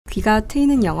귀가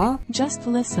트이는 영어 Just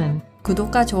listen.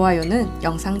 구독과 좋아요는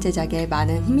영상 제작에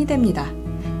많은 힘이 됩니다.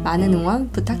 많은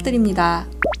응원 부탁드립니다.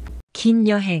 긴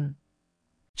여행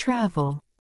Travel.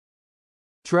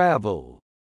 travel,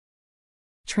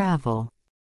 Travel.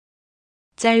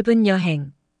 짧은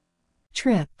여행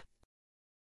Trip.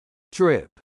 trip,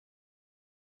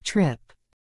 Trip.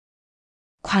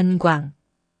 관광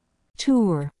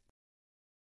Tour.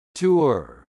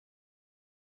 tour,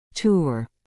 Tour.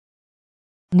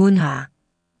 문화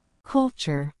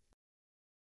Culture.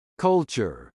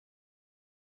 culture,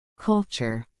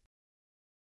 Culture.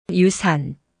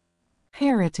 유산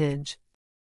Heritage.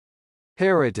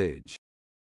 heritage,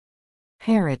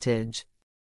 Heritage.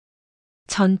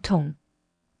 전통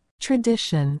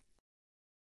Tradition.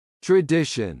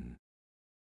 tradition,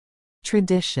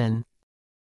 Tradition.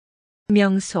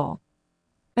 명소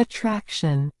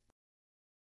Attraction.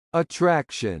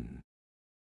 attraction,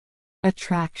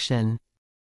 Attraction.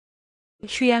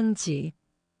 휴양지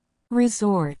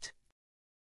Resort.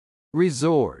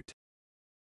 resort,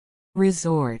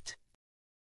 Resort.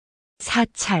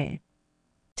 사찰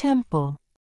Temple.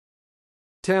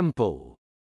 temple,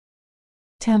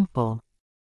 Temple.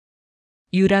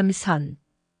 유람선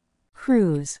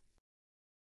Cruise.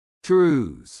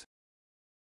 cruise,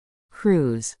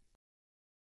 Cruise.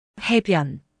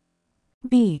 해변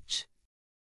Beach.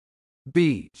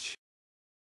 beach,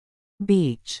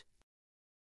 Beach.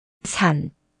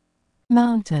 산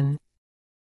Mountain.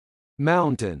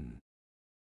 mountain,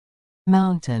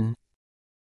 Mountain.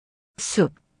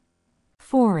 숲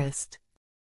Forest.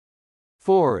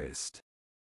 forest,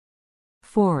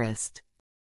 Forest.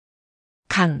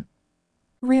 강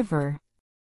River.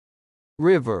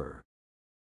 river,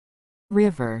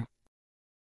 River.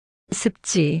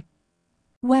 습지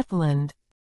Wetland.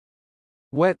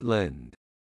 wetland,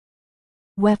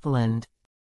 Wetland.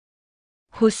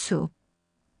 호수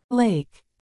Lake.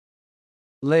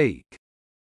 lake,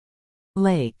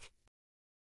 Lake.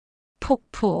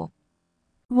 폭포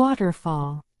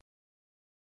Waterfall.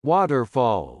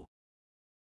 waterfall,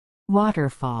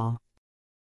 Waterfall.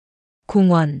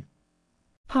 공원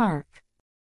Park.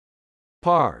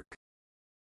 park,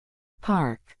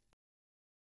 Park.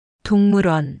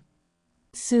 동물원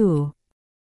Zoo.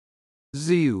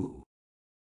 zoo,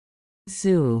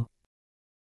 Zoo.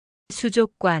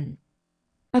 수족관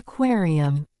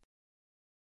Aquarium.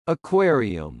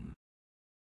 aquarium,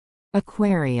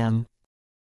 Aquarium.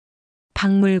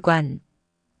 박물관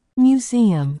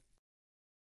Museum.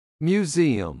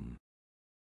 museum,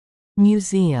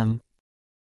 Museum.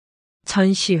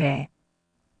 전시회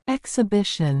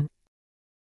Exhibition.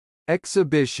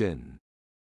 exhibition,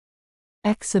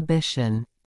 Exhibition.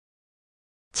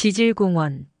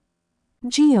 지질공원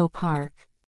Geopark.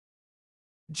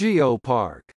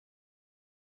 geopark,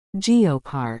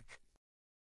 Geopark.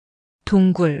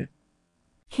 동굴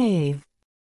Cave.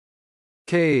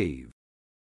 cave,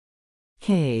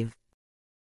 Cave.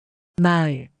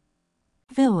 마을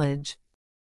Village.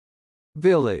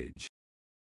 village,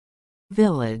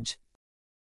 Village.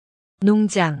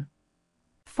 농장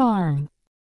Farm.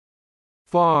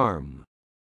 farm,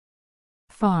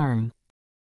 Farm.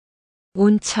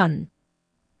 온천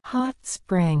Hot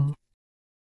spring.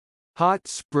 hot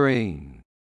spring,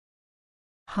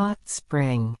 Hot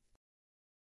spring.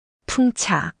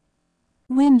 풍차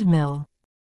Windmill.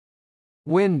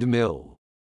 windmill,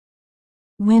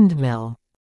 Windmill.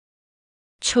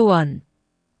 초원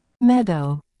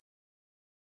Meadow.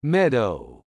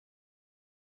 meadow,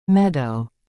 Meadow.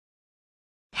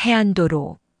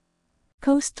 해안도로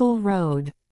Coastal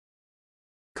road.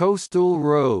 coastal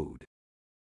road,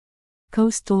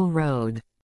 Coastal road.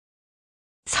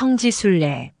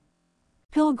 성지순례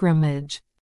Pilgrimage.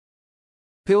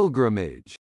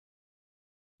 pilgrimage,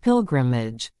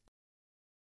 Pilgrimage.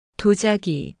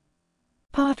 도자기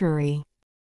Pottery.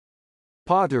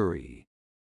 pottery,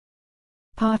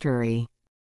 Pottery.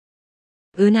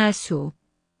 은하수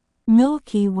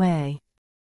Milky Way.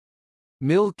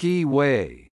 milky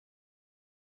way,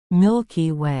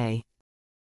 Milky Way.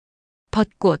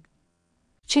 벚꽃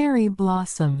Cherry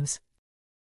blossoms.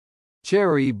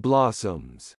 cherry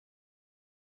blossoms,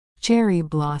 Cherry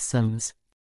blossoms.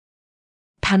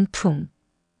 단풍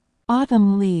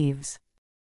Autumn leaves.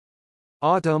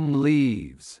 autumn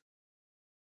leaves,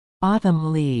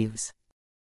 Autumn leaves.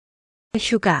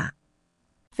 휴가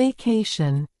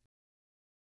Vacation.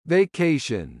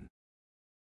 vacation,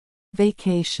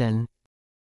 Vacation.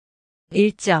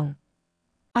 일정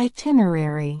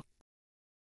Itinerary.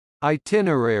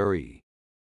 itinerary,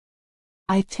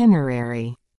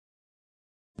 Itinerary.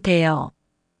 대여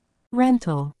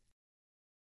Rental.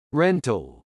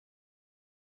 rental,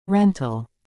 Rental.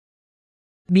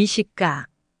 미식가,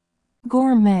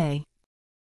 gourmet,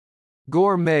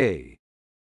 gourmet,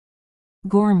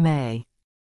 gourmet,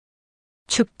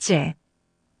 축제,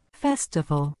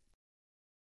 festival,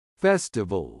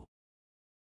 festival,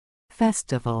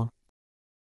 festival,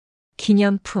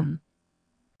 기념품,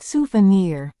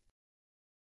 souvenir,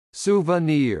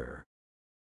 souvenir,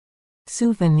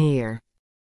 souvenir,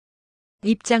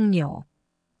 입장료,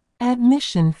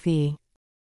 admission fee,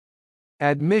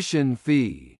 admission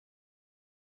fee,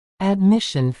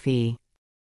 admission fee,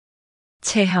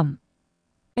 체험,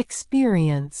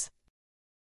 experience,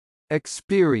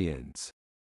 experience,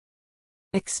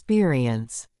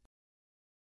 experience,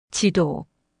 지도,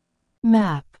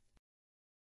 map,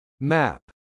 map,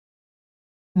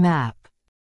 map,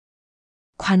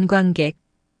 관광객,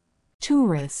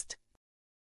 tourist,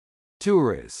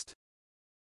 tourist,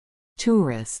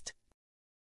 tourist,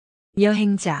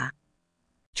 여행자,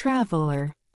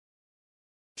 traveler,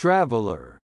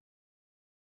 traveler,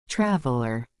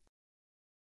 traveler,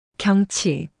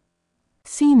 경치,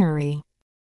 scenery,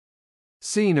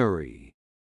 scenery,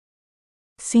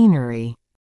 scenery,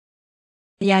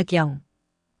 야경,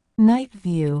 night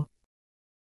view,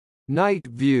 night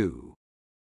view,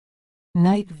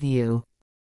 night view,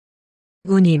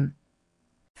 운임,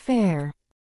 fair,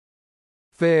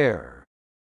 fair,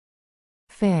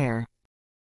 fair,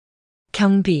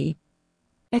 경비,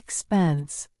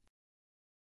 expense,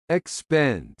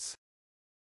 expense,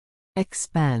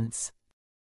 expense,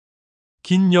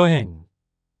 긴 여행,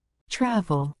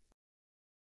 travel,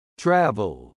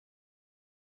 travel,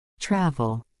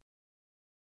 travel,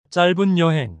 짧은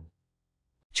여행,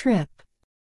 trip,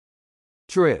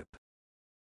 trip,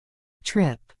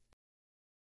 trip,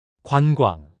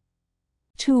 관광,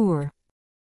 tour,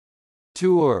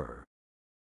 tour,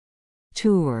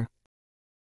 tour,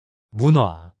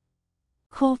 문화,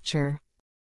 culture,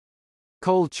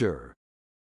 culture,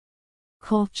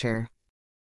 culture,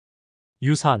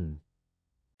 유산,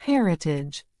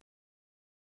 heritage,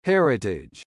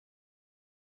 heritage,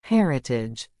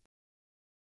 heritage,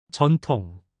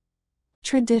 전통,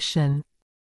 tradition,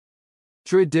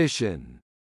 tradition,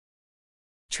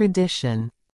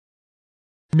 tradition,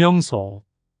 명소,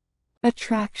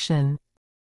 attraction,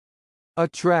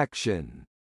 attraction,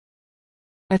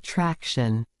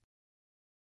 attraction,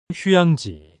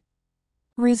 휴양지,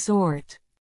 resort,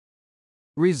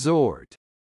 resort,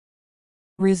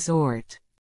 resort,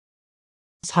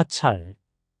 사찰,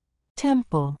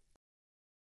 temple,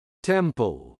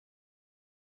 temple,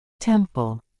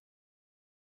 temple,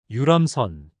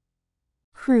 유람선,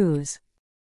 cruise,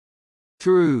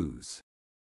 cruise,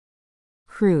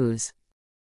 cruise,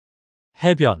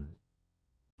 해변,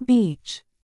 beach,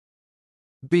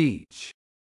 beach,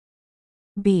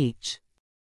 beach,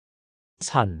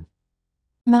 산,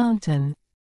 mountain,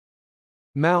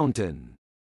 mountain,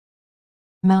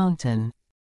 mountain,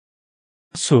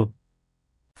 숲,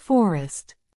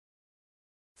 forest,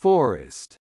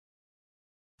 forest,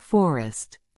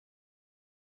 forest,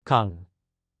 강,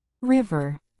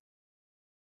 river,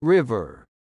 river,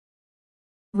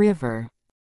 river,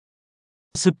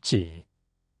 습지,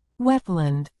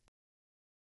 wetland,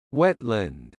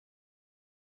 wetland,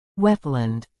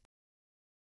 wetland,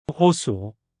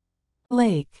 호수,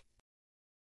 lake,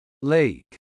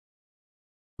 lake,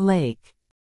 lake,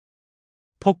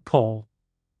 폭포,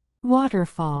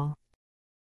 waterfall,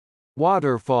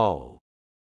 waterfall,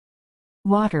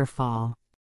 waterfall,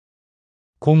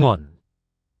 공원,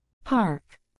 park,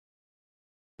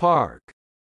 park,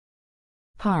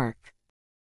 park,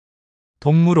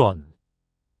 동물원,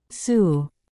 zoo,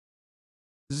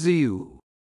 zoo,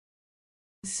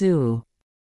 zoo,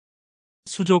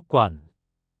 수족관,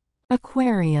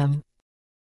 aquarium,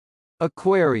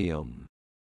 aquarium,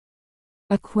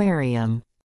 aquarium,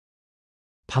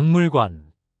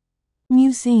 박물관,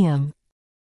 museum,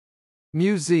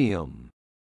 museum,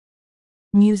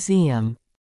 museum,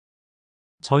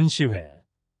 전시회,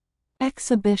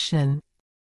 exhibition,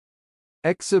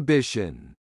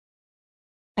 exhibition,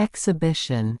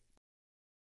 exhibition,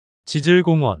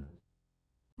 지질공원,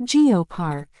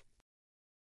 geopark,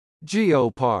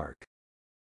 geopark,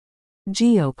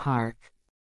 geopark,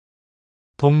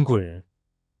 동굴,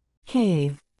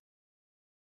 cave,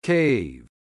 cave,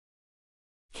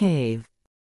 cave,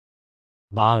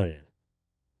 마을,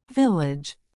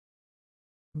 village,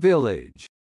 village,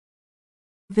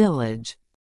 village,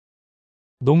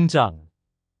 농장,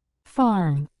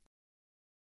 farm,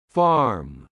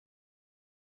 farm,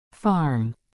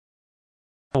 farm,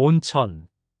 온천,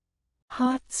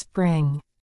 hot spring,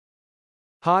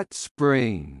 hot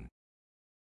spring,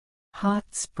 hot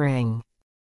spring,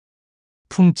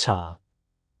 풍차,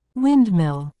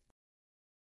 windmill,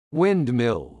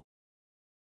 windmill,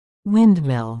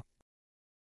 windmill,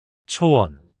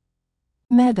 초원,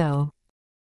 meadow,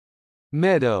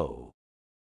 meadow,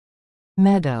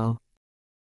 meadow,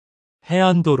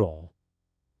 해안도로,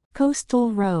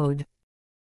 coastal road,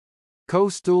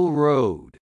 coastal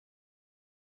road,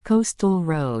 coastal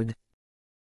road,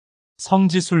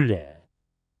 성지순례,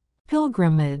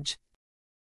 pilgrimage,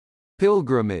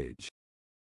 pilgrimage,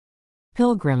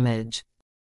 pilgrimage,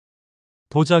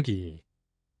 도자기,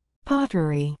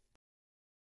 pottery,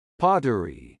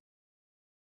 pottery,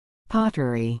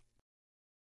 pottery,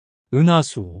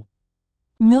 은하수,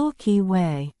 Milky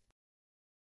Way,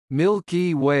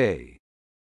 Milky Way,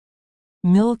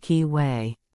 Milky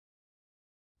Way,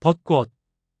 벚꽃,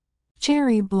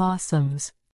 cherry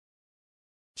blossoms,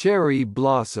 cherry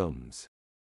blossoms,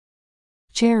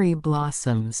 cherry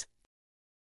blossoms,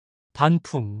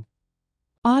 단풍,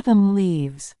 autumn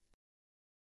leaves,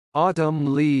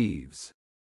 autumn leaves,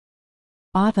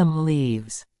 autumn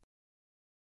leaves,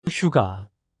 휴가,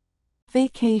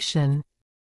 vacation,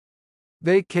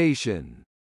 vacation,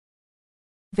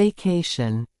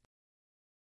 vacation,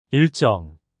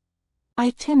 일정,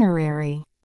 itinerary,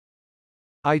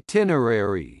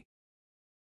 itinerary,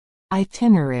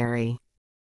 itinerary,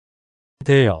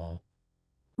 대여,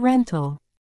 rental,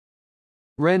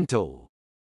 rental,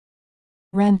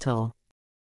 rental,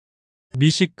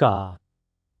 미식가,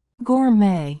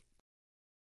 gourmet,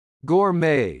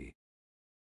 gourmet,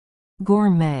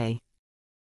 gourmet,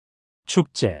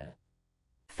 축제,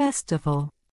 festival,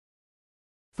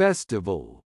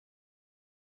 festival,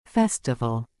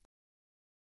 festival,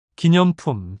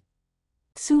 기념품,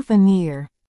 souvenir,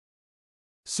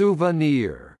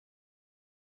 souvenir,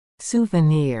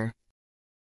 souvenir,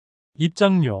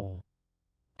 입장료,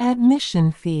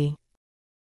 admission fee,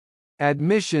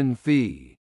 admission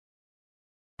fee,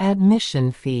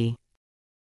 admission fee,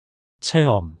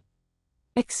 체험,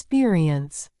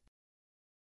 experience,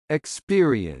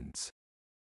 experience,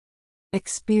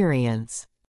 experience,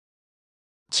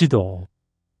 지도,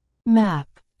 map,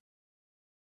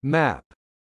 map,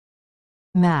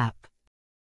 map,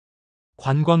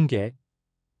 관광객,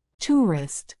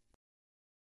 tourist,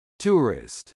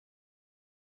 tourist,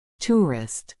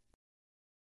 tourist,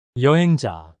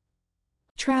 여행자,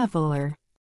 traveler,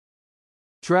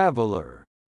 traveler,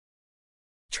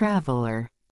 traveler,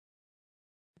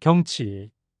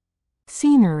 경치,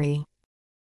 scenery,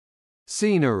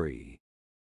 scenery,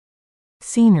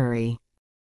 scenery,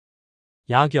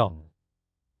 야경,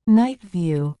 night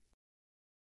view,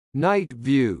 night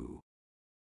view,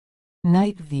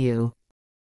 night view,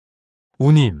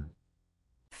 운임,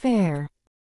 fair,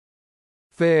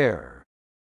 fair,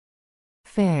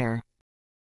 fair,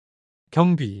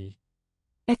 경비,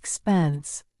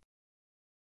 expense,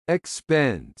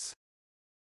 expense,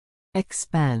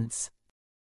 expense,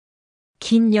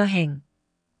 긴 여행,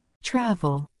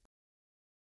 travel,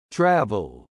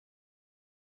 travel,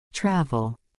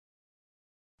 travel,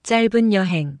 짧은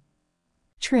여행,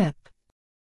 trip,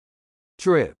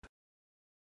 trip,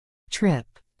 trip,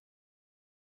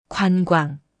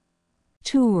 관광,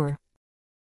 tour,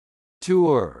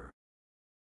 tour,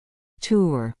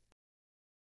 tour,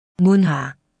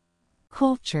 문화,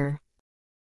 culture,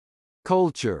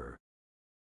 culture,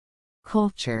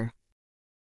 culture,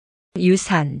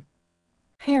 유산,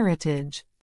 heritage,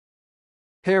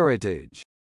 heritage,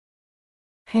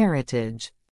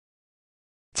 heritage,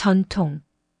 전통,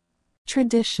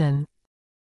 tradition,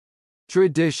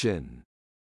 tradition,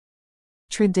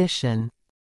 tradition,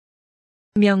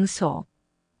 명소,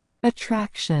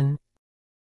 attraction,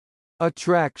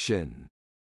 attraction,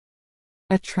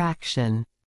 attraction,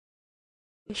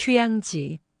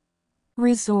 휴양지,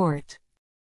 resort,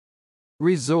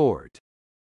 resort,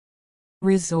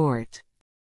 resort,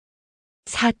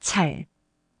 사찰,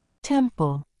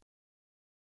 temple,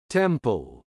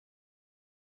 temple,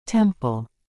 temple,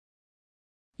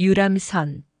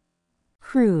 유람선,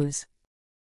 cruise,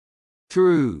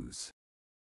 cruise,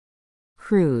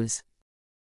 cruise,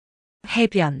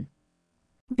 해변,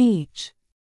 beach,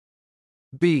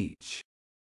 beach,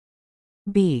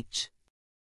 beach,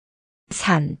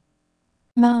 산,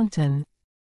 mountain,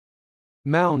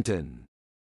 mountain,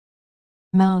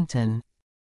 mountain,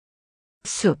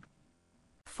 숲,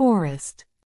 forest,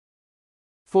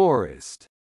 forest,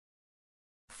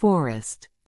 forest,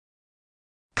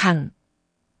 강,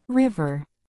 river,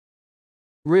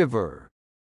 river,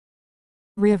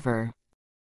 river,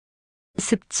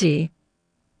 습지,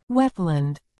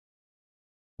 wetland,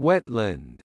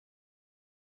 wetland,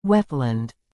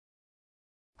 wetland,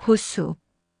 호수,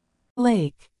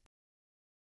 lake,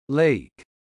 lake,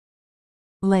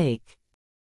 lake,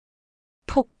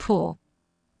 폭포,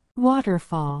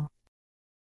 waterfall,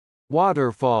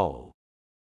 waterfall,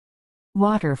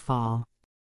 waterfall,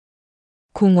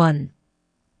 공원,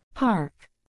 park,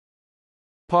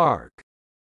 park,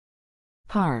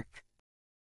 park,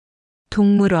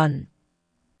 동물원,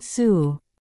 zoo,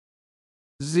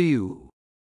 zoo,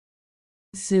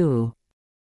 zoo,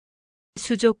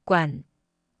 수족관,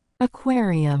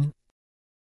 aquarium,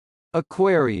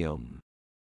 aquarium,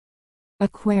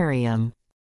 aquarium,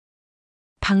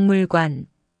 박물관,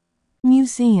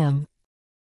 museum,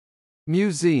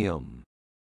 museum,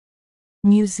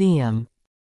 museum,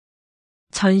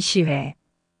 전시회,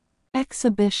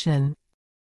 exhibition,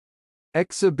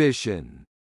 exhibition,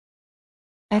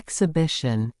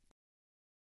 exhibition,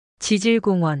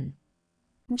 지질공원,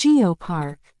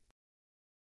 geopark,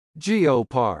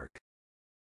 geopark,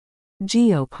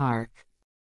 geopark,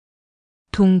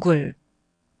 동굴,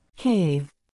 cave,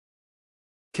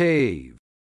 cave,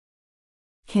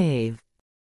 cave,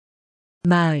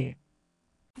 마을,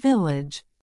 village,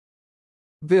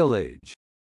 village,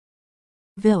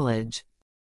 village,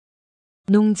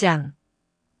 농장,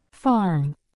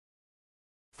 farm,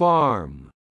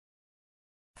 farm,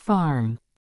 farm,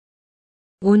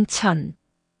 온천,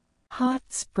 hot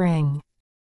spring,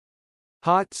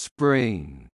 hot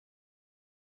spring,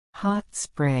 hot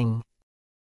spring,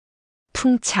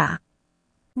 풍차,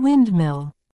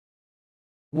 windmill,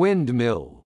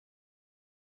 windmill,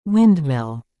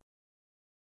 windmill,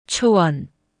 초원,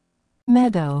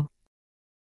 meadow,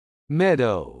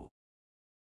 meadow,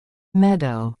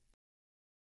 meadow,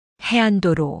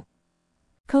 해안도로,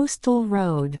 coastal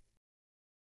road,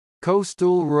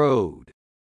 coastal road,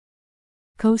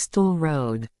 coastal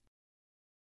road,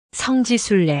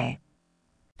 성지순례,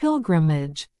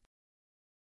 pilgrimage,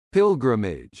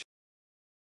 pilgrimage,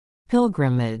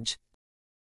 pilgrimage,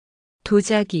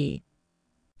 도자기,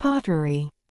 pottery,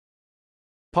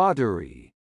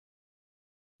 pottery,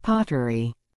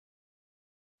 pottery,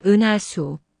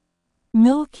 은하수,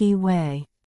 Milky Way,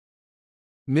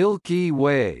 Milky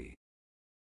Way,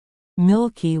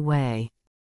 Milky Way,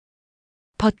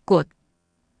 벚꽃,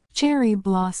 cherry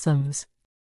blossoms,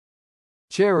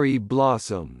 cherry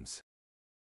blossoms,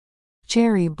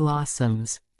 cherry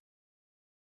blossoms,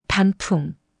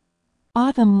 단풍,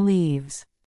 autumn leaves,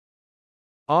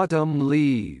 autumn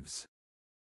leaves,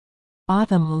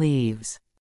 autumn leaves,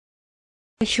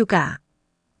 휴가,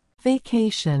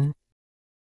 vacation,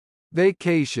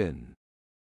 vacation,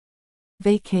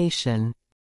 vacation,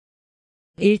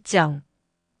 일정,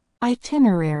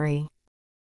 itinerary,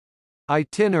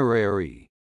 itinerary,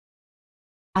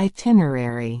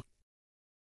 itinerary,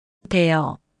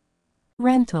 대여,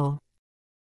 rental,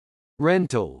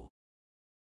 rental,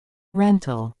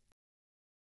 rental,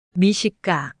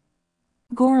 미식가,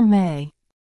 gourmet,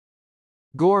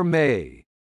 gourmet,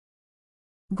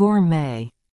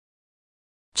 gourmet,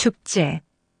 축제,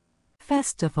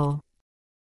 festival,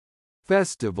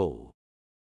 festival,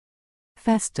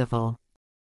 festival,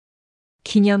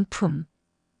 기념품,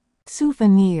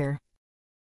 souvenir,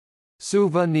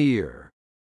 souvenir,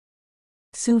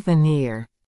 souvenir,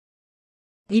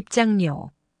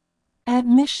 입장료,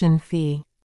 admission fee,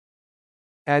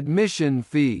 admission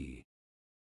fee,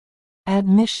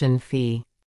 admission fee,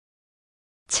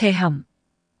 체험,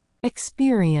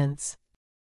 experience,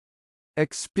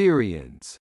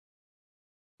 experience,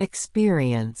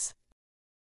 experience,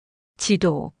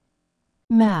 지도,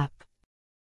 map,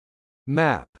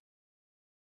 map,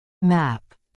 map,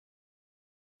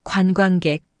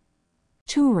 관광객,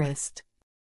 tourist,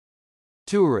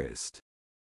 tourist,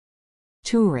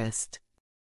 tourist,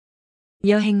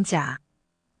 여행자,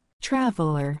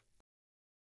 traveler,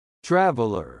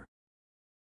 traveler,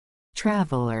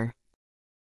 traveler,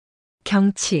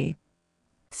 경치,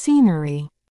 scenery,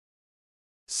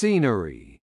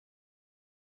 scenery,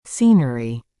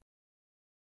 scenery,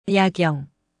 야경,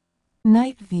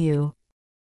 night view,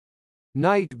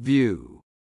 night view,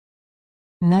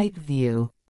 night view,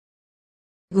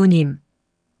 운임,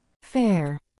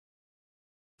 fair,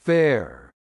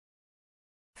 fair,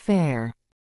 fair,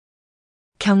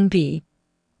 경비,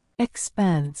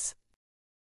 expense,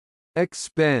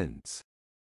 expense,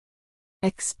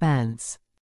 expense,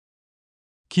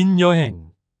 긴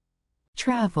여행,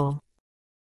 travel,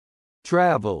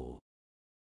 travel,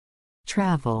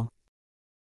 travel,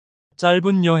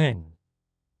 짧은 여행,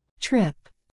 trip,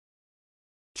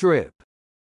 trip,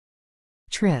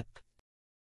 trip,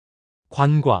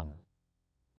 관광,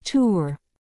 tour,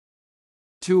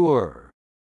 tour,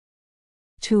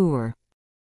 tour,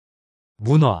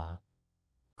 문화,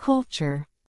 culture,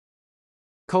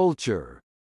 culture,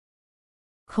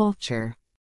 culture,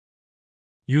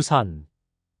 유산,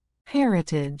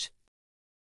 heritage,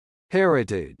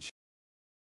 heritage,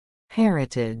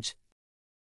 heritage,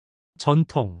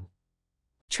 전통,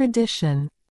 tradition,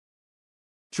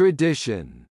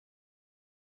 tradition,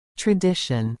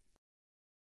 tradition,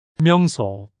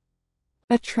 명소,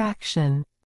 attraction,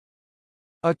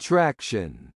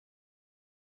 attraction,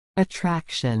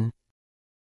 attraction,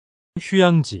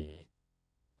 휴양지,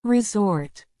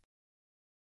 resort,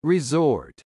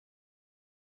 resort,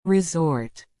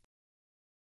 resort,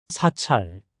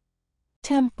 사찰,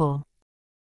 temple,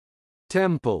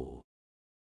 temple,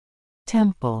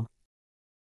 temple,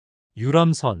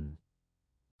 유람선,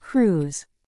 cruise,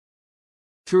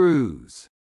 cruise,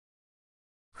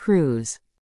 cruise,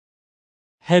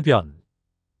 해변,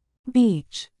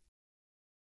 beach,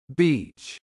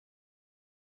 beach,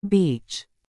 beach,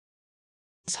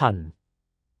 산,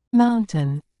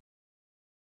 mountain,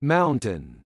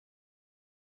 mountain,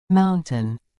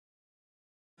 mountain,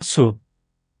 숲,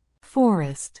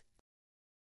 forest,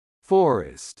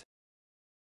 forest,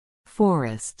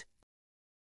 forest,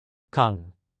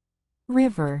 강,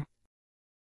 river,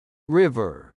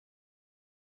 river,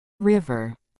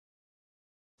 river,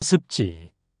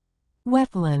 습지,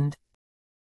 wetland,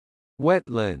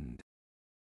 wetland,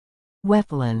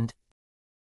 wetland,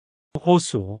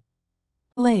 호수,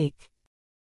 lake,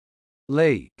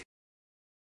 lake,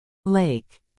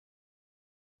 lake,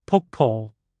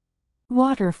 폭포,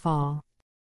 waterfall,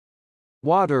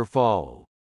 waterfall,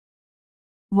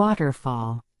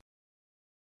 waterfall,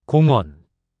 공원,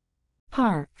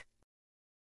 park,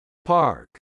 park,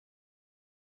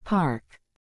 park,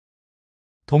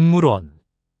 동물원,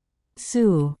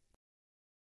 zoo,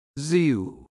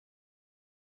 zoo,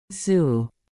 zoo,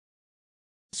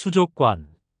 수족관,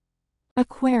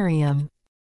 aquarium,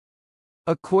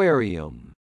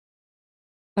 aquarium,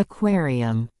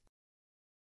 aquarium,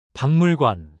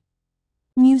 박물관,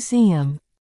 museum,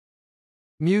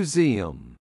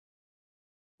 museum,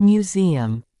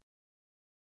 museum,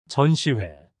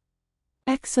 전시회,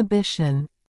 exhibition,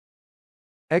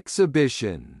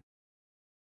 exhibition,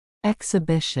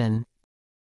 exhibition,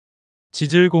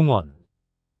 지질공원,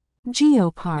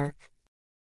 geopark,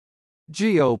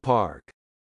 geopark,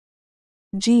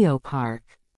 geopark,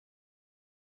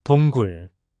 동굴,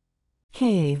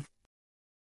 cave,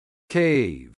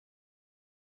 cave,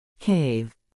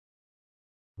 cave,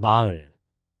 마을,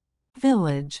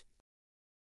 village,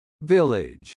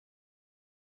 village,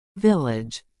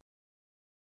 village,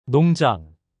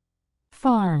 농장,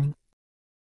 farm,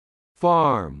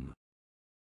 farm,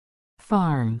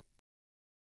 farm,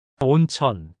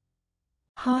 온천,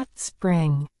 hot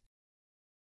spring,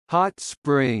 hot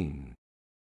spring,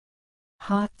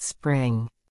 hot spring,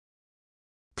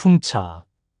 풍차,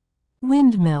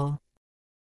 windmill,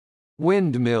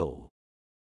 windmill,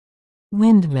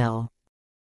 windmill,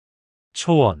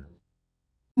 초원,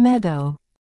 meadow,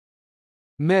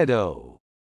 meadow,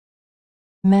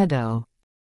 meadow,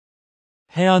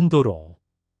 해안도로,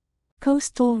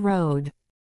 coastal road,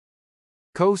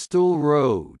 coastal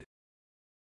road,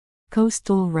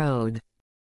 coastal road,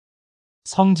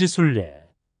 성지순례,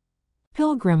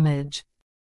 pilgrimage,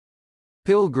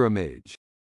 pilgrimage,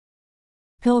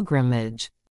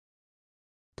 pilgrimage,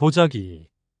 도자기,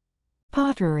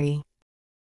 pottery,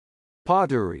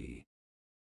 pottery,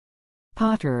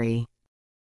 pottery,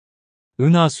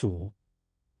 은하수,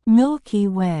 Milky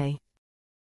Way,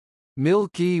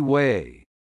 Milky Way,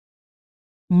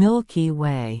 Milky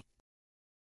Way,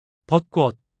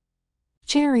 벚꽃,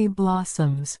 cherry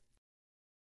blossoms,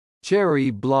 cherry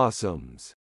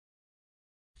blossoms,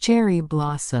 cherry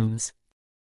blossoms,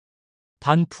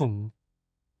 단풍,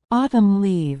 autumn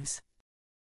leaves,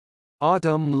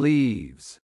 autumn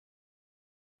leaves,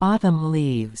 autumn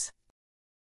leaves,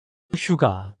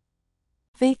 휴가,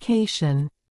 vacation,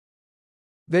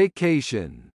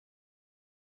 vacation,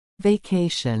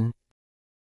 vacation,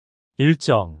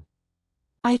 일정,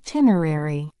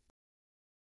 itinerary,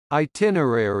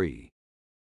 itinerary,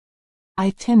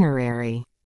 itinerary,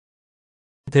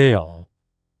 대여,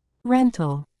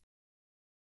 rental,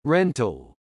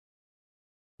 rental,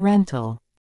 rental,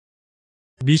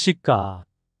 미식가,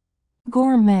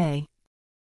 gourmet,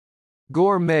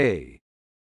 gourmet,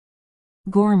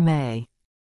 gourmet,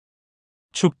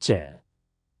 축제,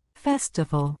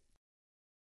 festival,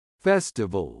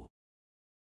 festival,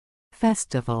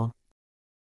 festival,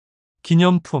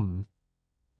 기념품,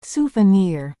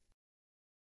 souvenir,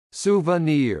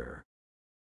 souvenir,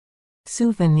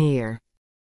 souvenir,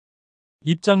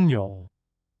 입장료,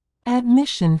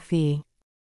 admission fee,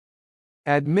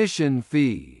 admission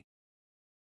fee,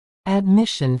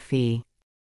 admission fee,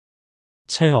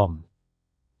 체험,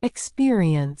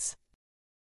 experience,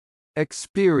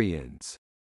 experience,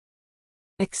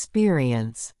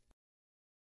 experience,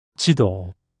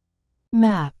 지도,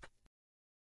 map,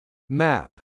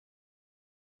 map,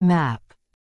 map,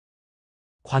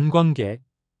 관광객,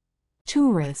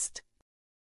 tourist,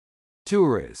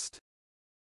 tourist,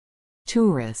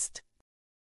 tourist,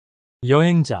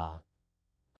 여행자,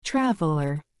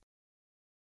 traveler,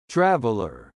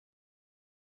 traveler,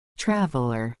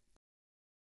 traveler,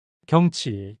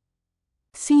 경치,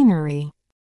 scenery,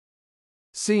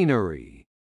 scenery,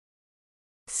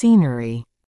 scenery,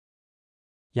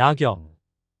 야경,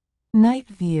 night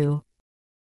view,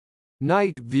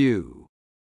 night view,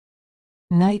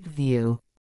 night view,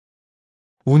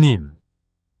 운임,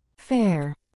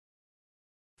 fair,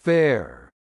 fair,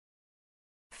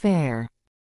 fair,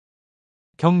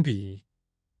 경비,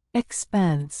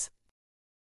 expense,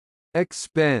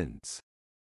 expense,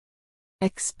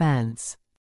 expense,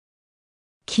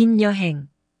 긴 여행,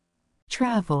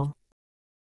 travel,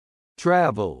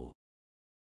 travel,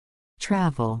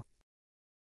 travel,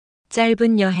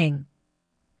 짧은 여행,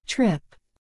 trip,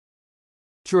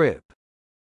 trip,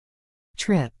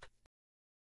 trip,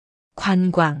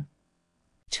 관광,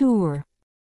 tour,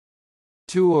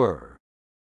 tour,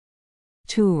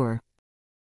 tour,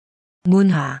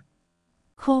 문화,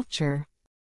 culture,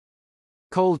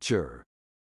 culture,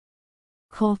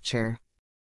 culture,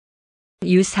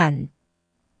 유산,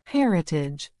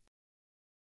 heritage,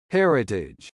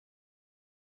 heritage,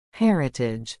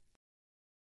 heritage,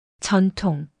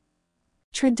 전통,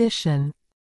 tradition,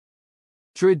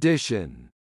 tradition,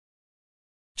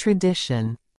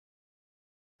 tradition,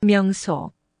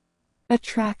 명소,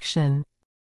 attraction,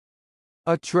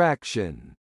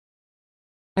 attraction,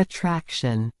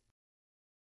 attraction,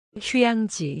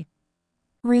 휴양지,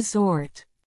 resort,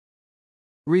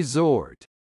 resort,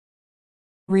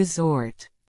 resort,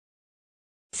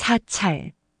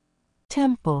 사찰,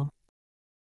 temple,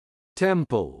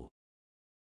 temple,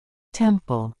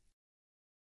 temple,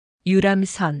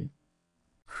 유람선,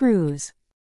 cruise,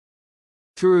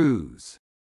 cruise,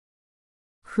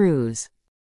 cruise,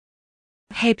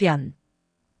 해변,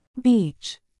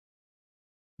 beach,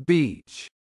 beach,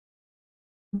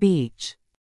 beach,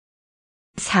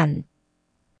 산,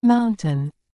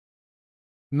 mountain,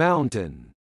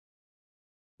 mountain,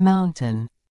 mountain,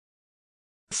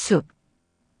 숲,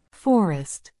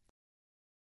 forest,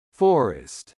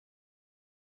 forest,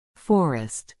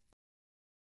 forest,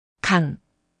 강,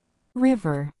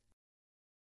 river,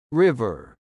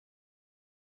 river,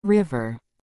 river,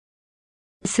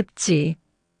 습지,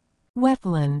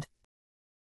 wetland,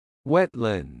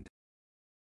 wetland,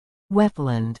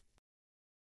 wetland,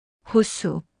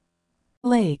 호수,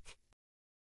 lake,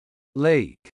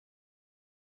 lake,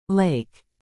 lake,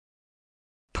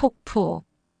 폭포,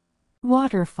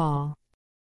 waterfall,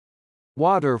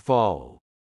 waterfall,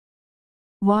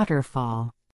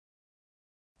 waterfall,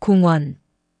 공원,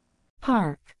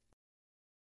 park,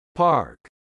 park,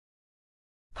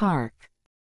 park,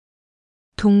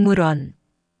 동물원,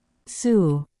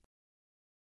 zoo,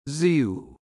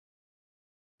 zoo,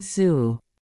 zoo,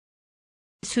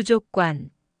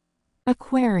 수족관,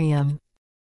 aquarium,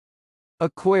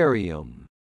 aquarium,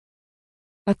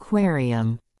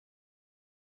 aquarium,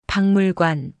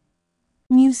 박물관,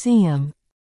 museum,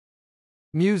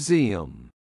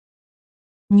 museum,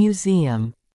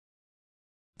 museum,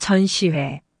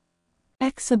 전시회,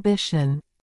 exhibition,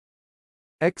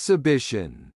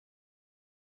 exhibition,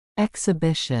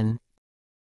 exhibition,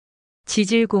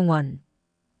 지질공원,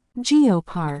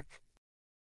 geopark,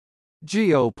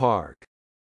 geopark,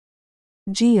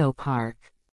 geopark,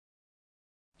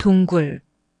 동굴,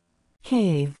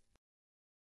 cave,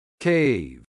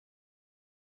 cave,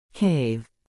 cave,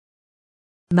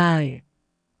 마을,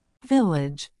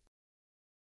 village,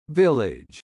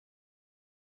 village,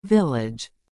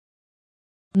 village,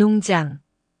 농장,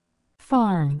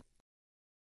 farm,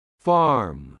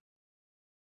 farm,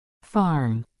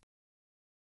 farm,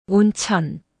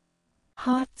 온천,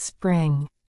 hot spring,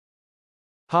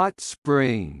 hot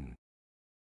spring,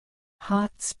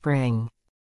 hot spring,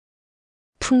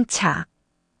 풍차,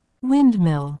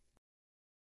 windmill,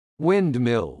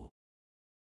 windmill,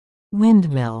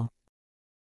 windmill,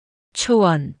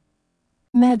 초원,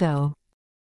 meadow,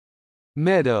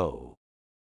 meadow,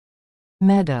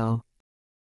 meadow,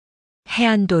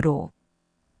 해안도로,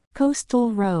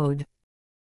 coastal road,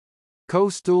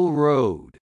 coastal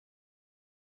road,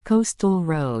 coastal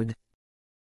road,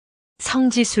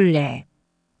 성지순례,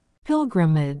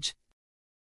 pilgrimage,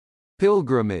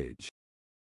 pilgrimage,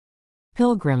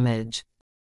 pilgrimage,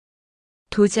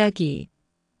 도자기,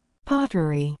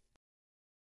 pottery,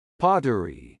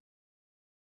 pottery,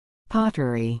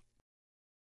 pottery,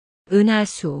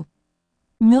 은하수,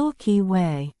 Milky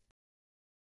Way,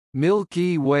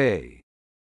 Milky Way,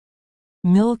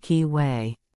 Milky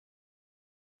Way.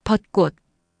 벚꽃,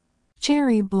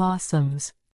 Cherry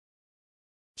blossoms.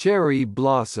 Cherry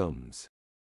blossoms.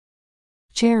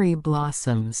 Cherry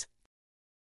blossoms.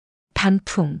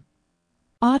 단풍,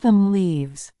 Autumn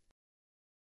leaves.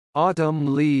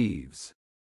 Autumn leaves.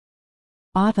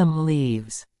 Autumn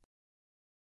leaves.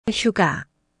 휴가,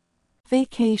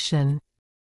 Vacation.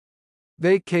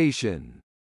 Vacation.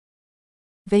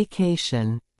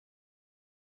 Vacation.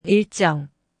 일정,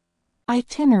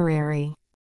 Itinerary.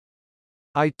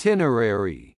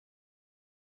 Itinerary.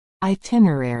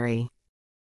 Itinerary.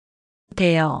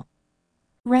 대여,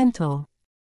 Rental.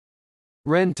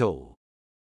 Rental.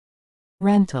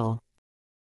 Rental.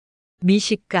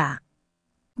 미식가,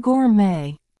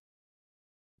 Gourmet.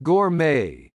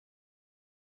 Gourmet.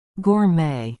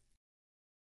 Gourmet.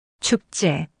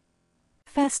 축제,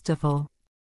 Festival.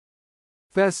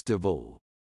 Festival.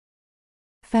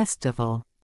 Festival.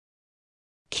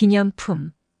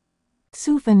 기념품,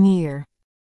 Souvenir.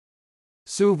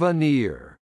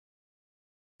 Souvenir.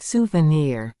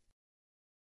 Souvenir.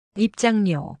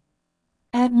 입장료,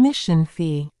 Admission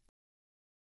fee.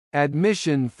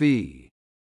 Admission fee.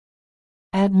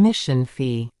 Admission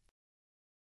fee.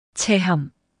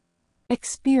 체험,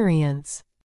 Experience.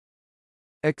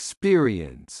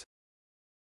 Experience.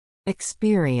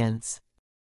 Experience.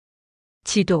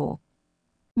 지도,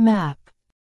 Map.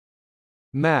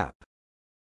 Map.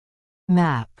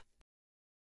 Map.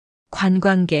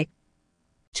 관광객,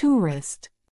 Tourist.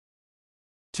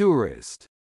 Tourist.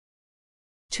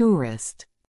 Tourist.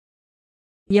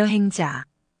 여행자,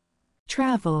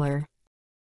 Traveler.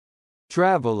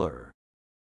 Traveler.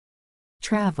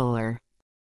 Traveler.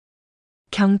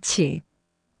 경치,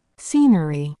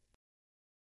 Scenery.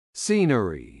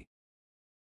 Scenery.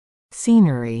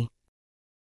 Scenery.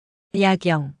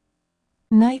 야경,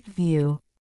 Night view.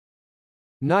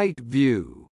 Night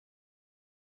view.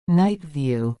 Night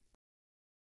view.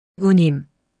 운임,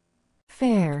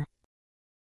 Fair.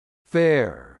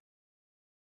 Fair.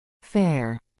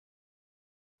 Fair.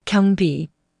 경비,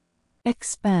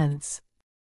 Expense.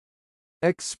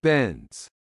 Expense.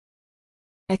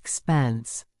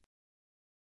 Expense.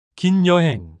 긴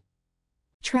여행,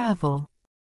 Travel.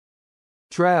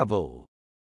 Travel.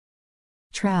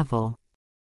 Travel.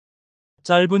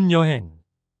 짧은 여행,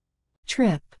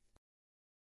 Trip.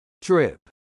 Trip.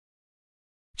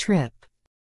 Trip.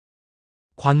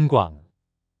 관광,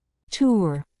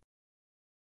 Tour.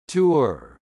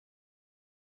 Tour.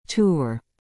 Tour.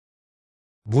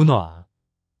 문화,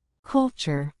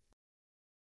 Culture.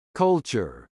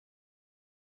 Culture.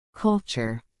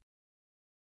 Culture.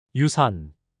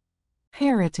 유산,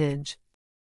 Heritage.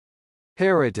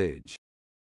 Heritage.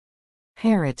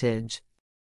 Heritage.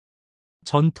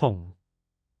 전통,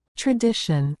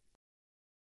 Tradition.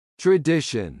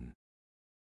 Tradition.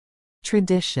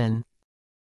 Tradition.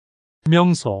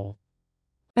 명소,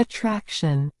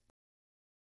 Attraction.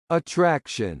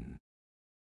 Attraction.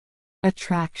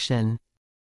 Attraction.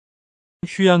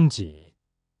 휴양지,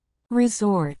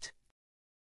 Resort.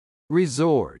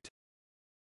 Resort.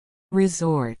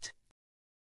 Resort.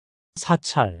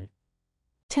 사찰,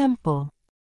 Temple.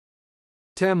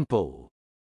 Temple.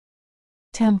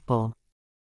 Temple.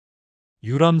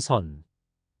 유람선,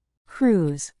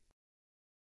 Cruise.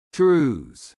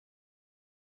 Cruise.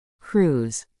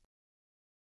 Cruise.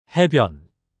 해변,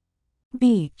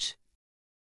 Beach.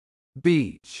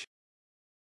 Beach.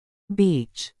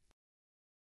 Beach.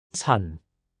 산,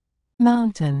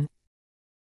 Mountain.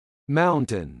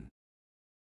 Mountain.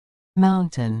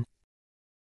 Mountain.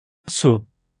 숲,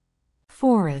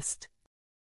 Forest.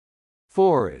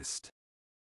 Forest.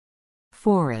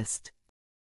 Forest.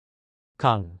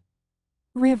 강,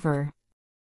 River.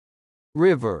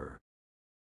 River.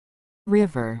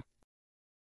 River.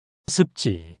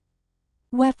 습지,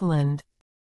 Wetland.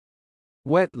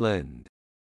 Wetland.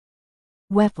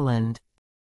 Wetland.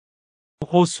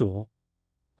 호수,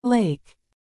 Lake.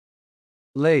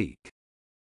 Lake.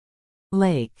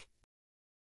 Lake.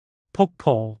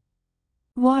 폭포,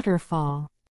 Waterfall.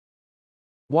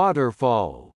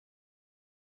 Waterfall.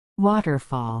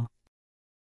 Waterfall.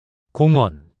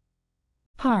 공원,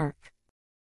 Park.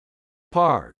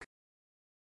 Park.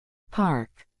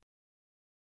 Park.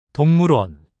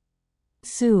 동물원,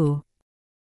 Zoo.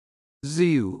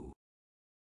 Zoo.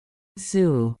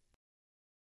 Zoo.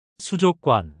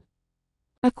 수족관,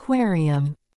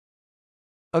 Aquarium.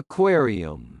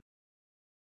 Aquarium.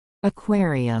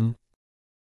 Aquarium.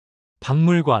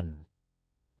 박물관,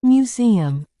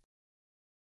 Museum.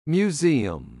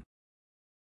 Museum.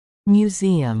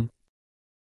 Museum.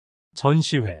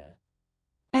 전시회,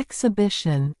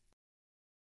 Exhibition.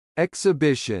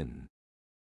 Exhibition.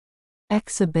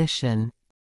 exhibition,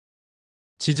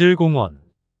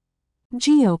 지질공원,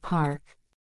 geopark,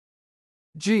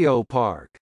 Geopark.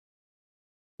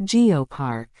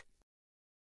 geopark,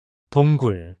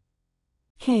 동굴,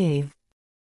 cave,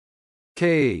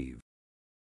 Cave.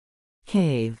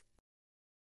 cave,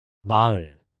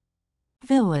 마을,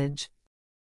 village,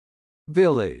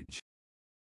 Village.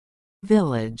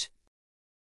 village,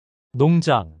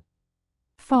 농장,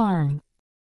 farm,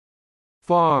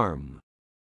 Farm.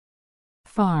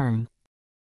 farm,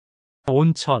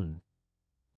 온천,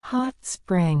 hot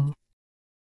spring,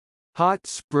 Hot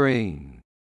spring.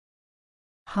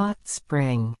 hot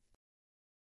spring,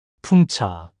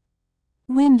 풍차,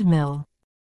 windmill,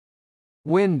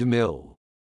 Windmill.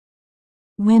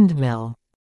 windmill,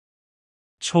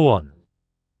 초원,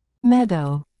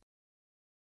 meadow,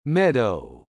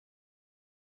 Meadow.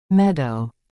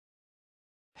 meadow,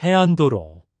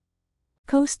 해안도로,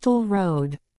 coastal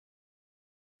road,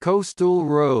 Coastal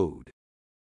road.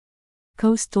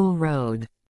 coastal road,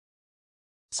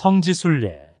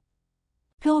 성지순례,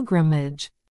 pilgrimage,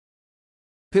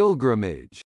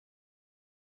 Pilgrimage.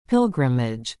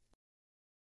 pilgrimage,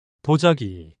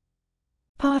 도자기,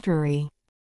 pottery,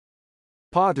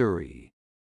 Pottery.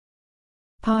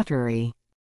 pottery,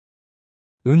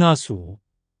 은하수,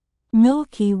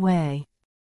 Milky Way,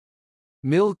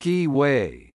 Milky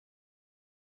Way.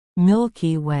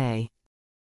 Milky Way,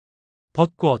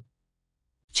 벚꽃,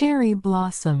 cherry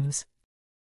blossoms,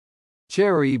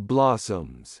 Cherry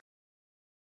blossoms.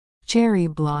 cherry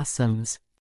blossoms,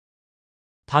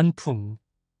 단풍,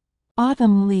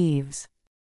 autumn leaves,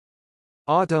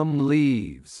 Autumn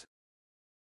leaves.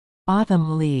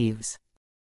 autumn leaves,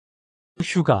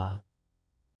 휴가,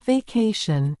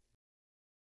 vacation,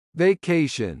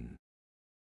 Vacation.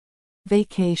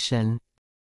 vacation,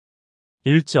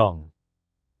 일정,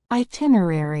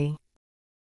 itinerary,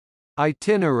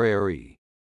 Itinerary.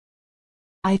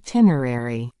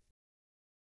 itinerary,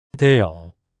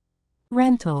 대여,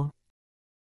 rental,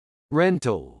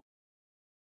 Rental.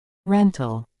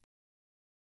 rental,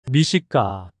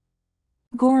 미식가,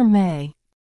 gourmet,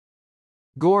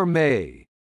 Gourmet.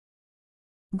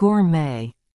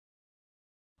 gourmet,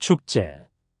 축제,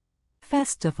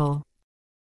 festival,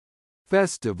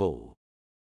 Festival.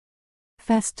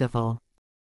 festival,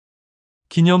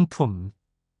 기념품,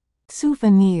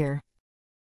 souvenir,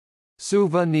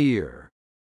 Souvenir.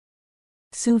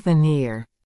 souvenir,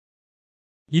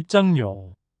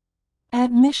 입장료,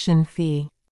 admission fee,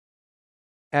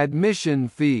 Admission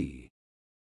fee.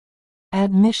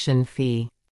 admission fee,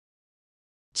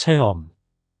 체험,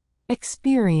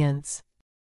 experience,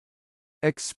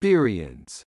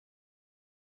 Experience.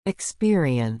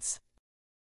 experience,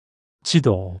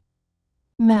 지도,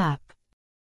 map,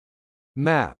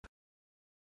 Map.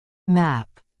 map,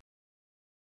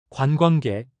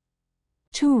 관광객,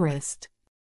 tourist,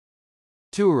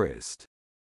 Tourist.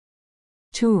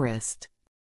 tourist,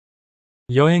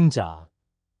 여행자,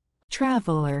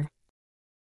 traveler,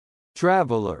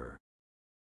 Traveler.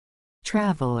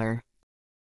 traveler,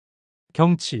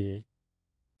 경치,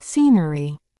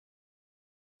 scenery,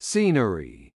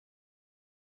 Scenery.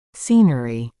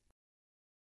 scenery,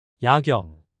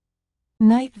 야경,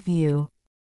 night view,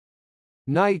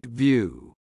 Night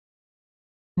view.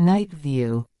 night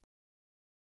view,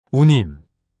 운임,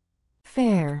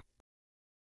 fair,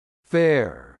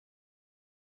 Fair.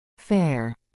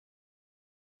 fair,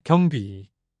 경비,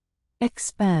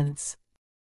 expense,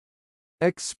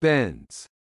 Expense.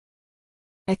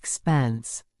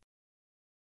 expense,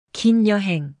 긴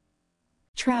여행,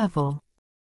 travel,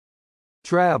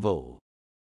 Travel.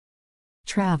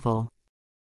 travel,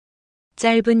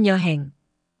 짧은 여행,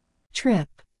 trip,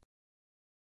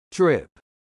 Trip.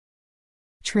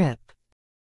 trip,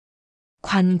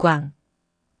 관광,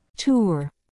 tour,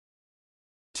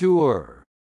 Tour.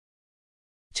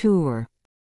 tour,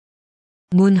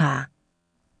 문화,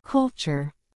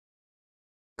 culture,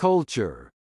 Culture.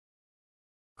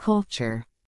 culture,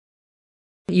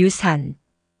 유산,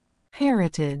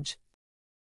 heritage,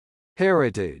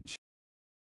 Heritage.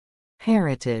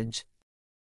 heritage,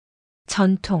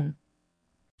 전통,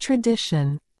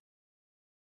 tradition,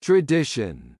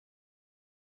 Tradition.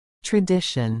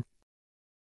 tradition,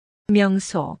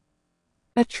 명소,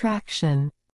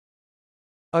 attraction,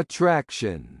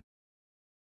 Attraction.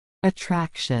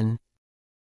 attraction,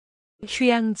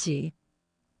 휴양지,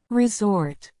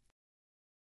 resort,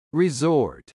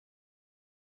 Resort.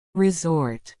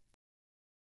 resort,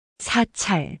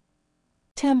 사찰,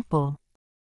 temple,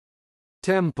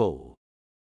 Temple.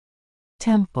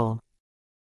 temple,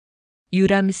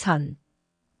 유람선,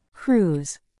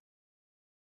 cruise,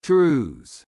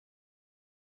 Cruise.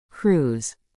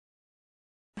 cruise,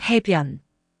 해변,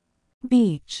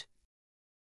 beach,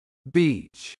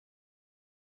 beach,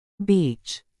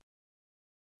 beach,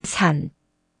 산,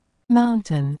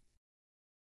 mountain,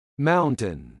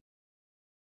 mountain,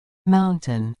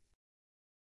 mountain,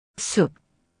 숲,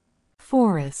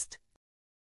 forest,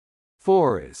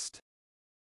 forest,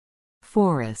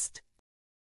 forest,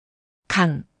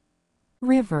 강,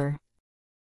 river,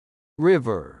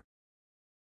 river,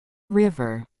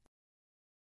 river,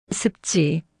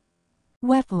 습지,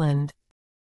 wetland,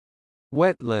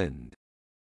 wetland,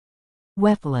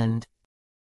 wetland,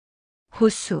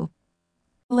 호수,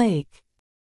 lake,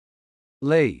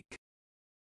 lake,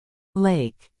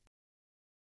 lake,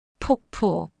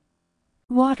 폭포,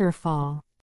 waterfall,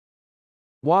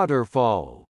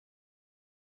 waterfall,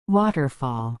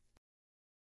 waterfall,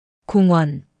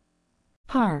 공원,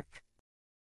 park,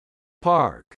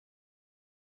 park,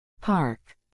 park,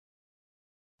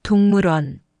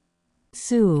 동물원,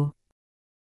 zoo,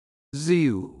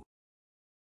 zoo,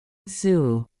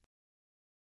 zoo,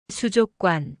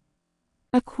 수족관,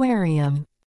 aquarium,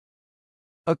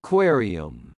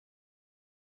 aquarium,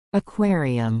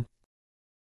 aquarium,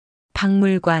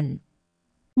 박물관,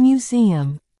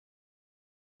 museum,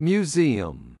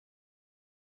 museum,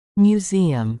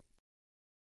 museum,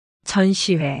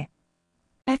 전시회,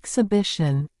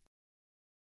 exhibition,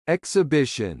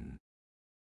 exhibition,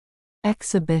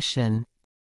 exhibition,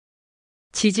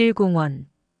 지질공원,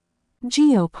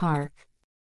 geopark,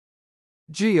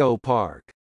 geopark,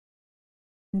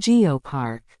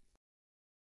 geopark,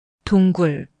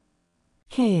 동굴,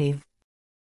 cave,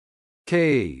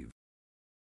 cave,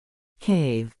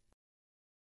 cave,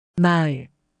 마을,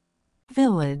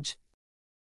 village,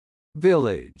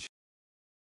 village,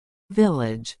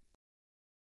 village,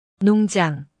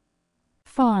 농장,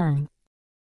 farm,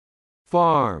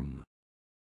 farm,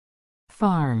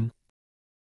 farm,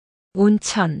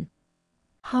 온천,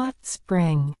 hot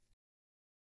spring,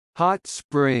 hot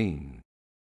spring,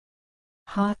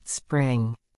 hot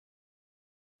spring,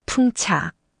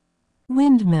 풍차,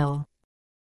 windmill,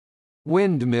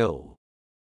 windmill,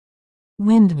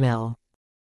 windmill,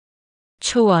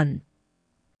 초원,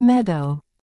 meadow,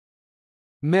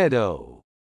 meadow,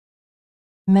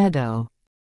 meadow,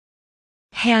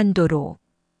 해안도로,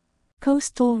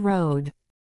 coastal road,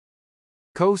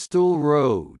 coastal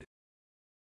road,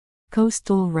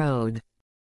 coastal road,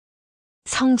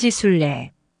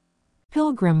 성지순례,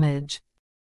 pilgrimage,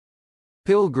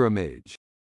 pilgrimage,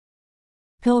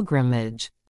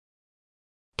 pilgrimage,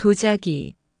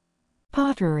 도자기,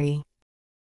 pottery,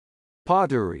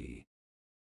 pottery,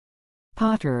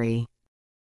 pottery,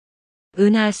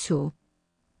 은하수,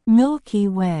 Milky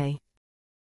Way,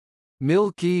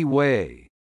 Milky Way,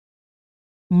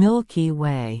 Milky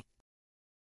Way,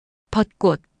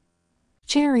 벚꽃,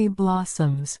 cherry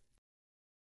blossoms,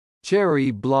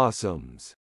 cherry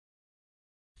blossoms,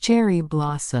 cherry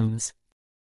blossoms,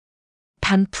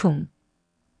 단풍,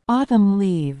 autumn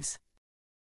leaves,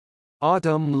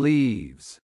 autumn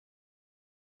leaves,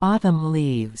 autumn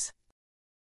leaves,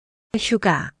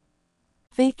 휴가,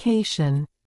 vacation,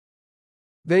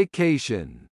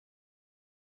 vacation,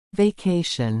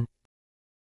 vacation,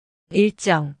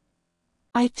 일정,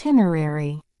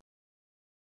 itinerary,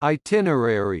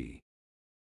 itinerary,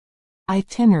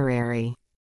 itinerary,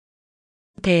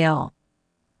 대여,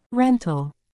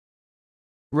 rental,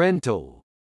 rental,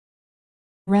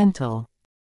 rental,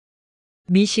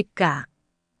 미식가,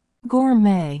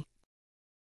 gourmet,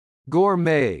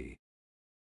 gourmet,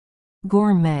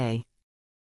 gourmet,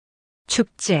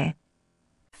 축제,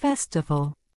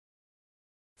 festival,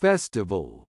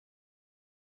 festival,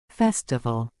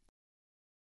 festival,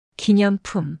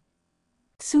 기념품,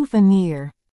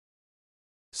 souvenir,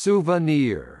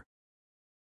 souvenir,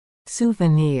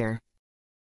 souvenir,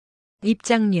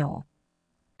 입장료,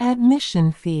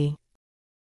 admission fee,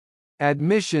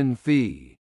 admission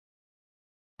fee,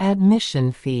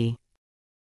 admission fee,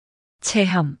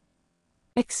 체험,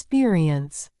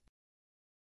 experience,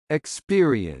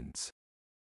 experience,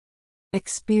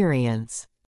 experience,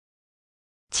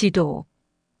 지도,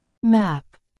 map,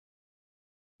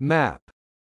 map,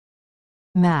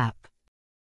 map,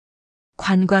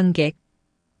 관광객,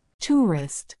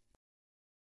 tourist,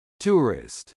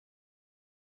 tourist,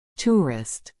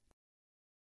 tourist,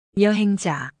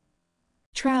 여행자,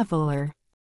 traveler,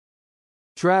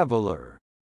 traveler,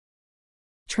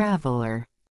 traveler,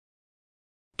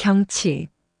 경치,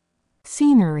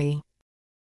 scenery,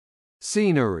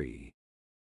 scenery,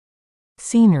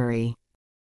 scenery,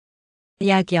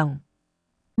 야경,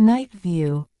 night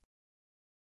view,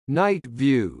 night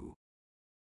view,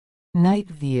 night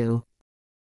view,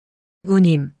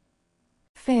 운임,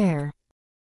 fair,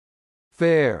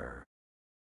 fair,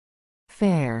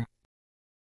 fare,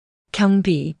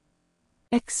 경비,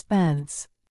 expense,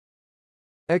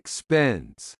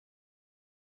 expense,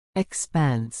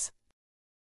 expense,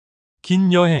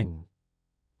 긴 여행,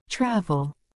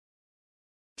 travel,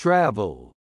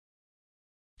 travel,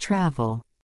 travel,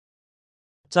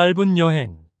 짧은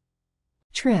여행,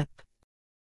 trip,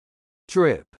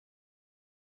 trip,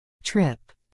 trip,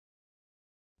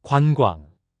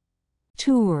 관광,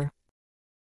 tour,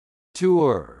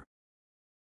 tour,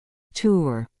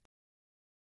 tour,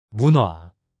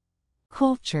 문화,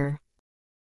 culture,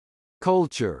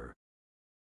 culture,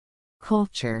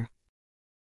 culture,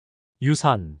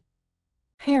 유산,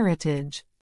 heritage,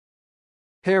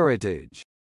 heritage,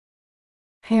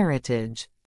 heritage,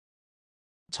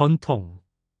 전통,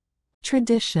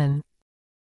 tradition,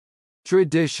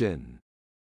 tradition,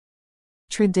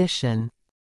 tradition,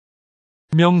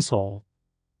 명소,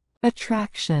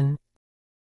 attraction,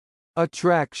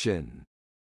 attraction,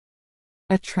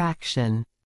 attraction,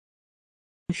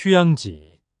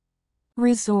 휴양지,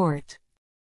 resort,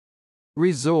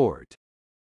 resort,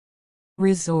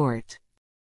 resort,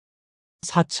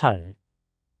 사찰,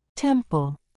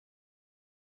 temple,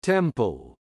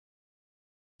 temple,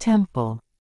 temple,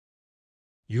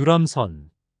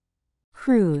 유람선,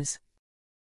 cruise,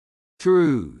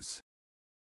 cruise,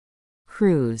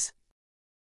 cruise,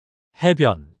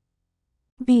 해변,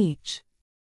 beach,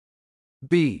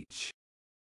 beach,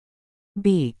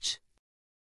 beach,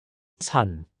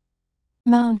 산,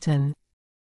 mountain,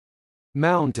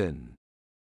 mountain,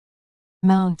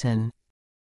 mountain,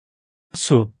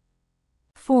 숲,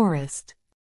 forest,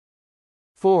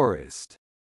 forest,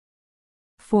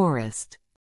 forest,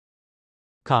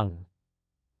 강,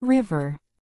 river,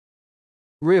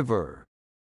 river,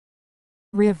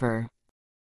 river,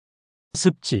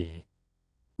 습지,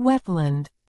 wetland,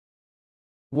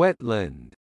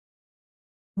 wetland,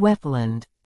 wetland,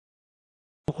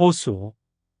 호수,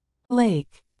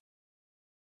 lake,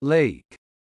 lake,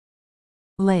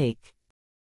 lake,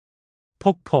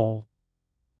 폭포,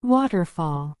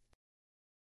 waterfall,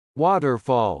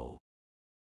 waterfall,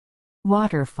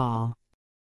 waterfall,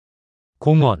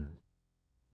 공원,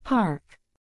 park,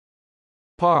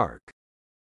 park,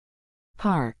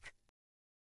 park,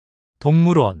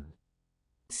 동물원,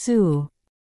 zoo,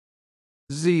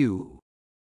 zoo,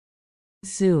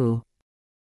 zoo,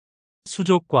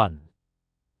 수족관,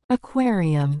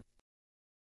 aquarium,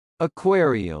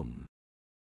 aquarium,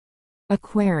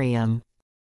 aquarium,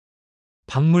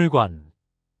 박물관,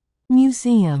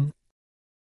 museum,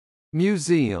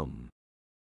 museum,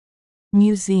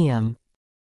 museum,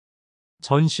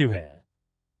 전시회,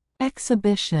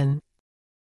 exhibition,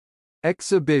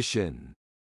 exhibition,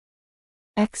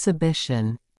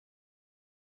 exhibition,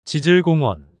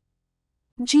 지질공원,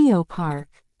 geopark,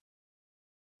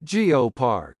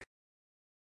 geopark,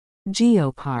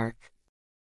 geopark,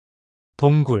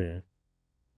 동굴,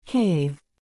 cave,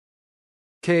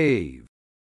 cave,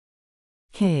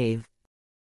 cave,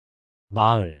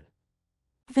 마을,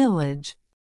 village,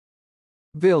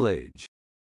 village,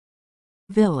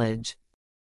 village,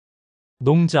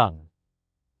 농장,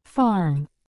 farm,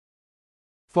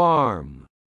 farm,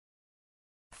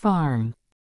 farm,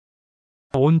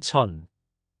 온천,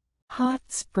 hot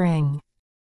spring,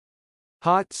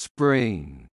 hot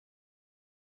spring,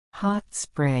 hot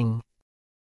spring,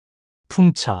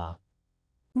 풍차,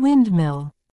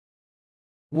 windmill,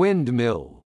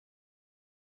 windmill,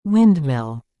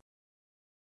 windmill,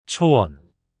 초원,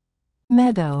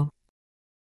 meadow,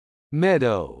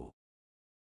 meadow,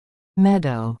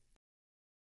 meadow,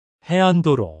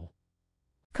 해안도로,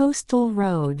 coastal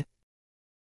road,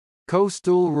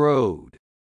 coastal road,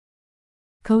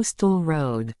 coastal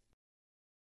road,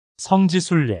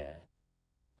 성지순례,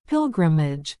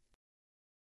 pilgrimage,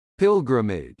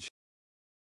 pilgrimage,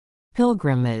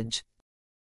 pilgrimage,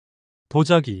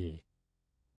 도자기,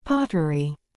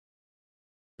 pottery,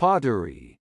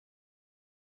 pottery,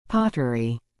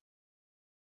 pottery,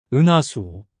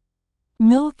 은하수,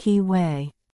 Milky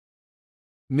Way,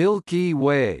 Milky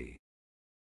Way,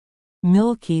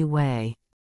 Milky Way,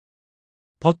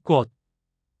 벚꽃,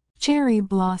 cherry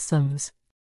blossoms,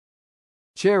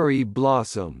 cherry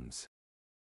blossoms,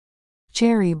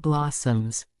 cherry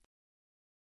blossoms,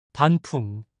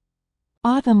 단풍,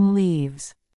 autumn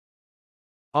leaves,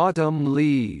 autumn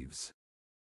leaves,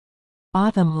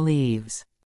 autumn leaves,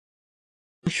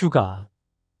 휴가,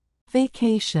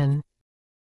 vacation,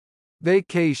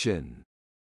 vacation,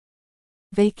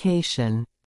 vacation,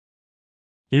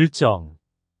 일정,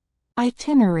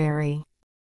 itinerary,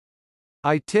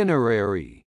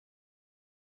 itinerary,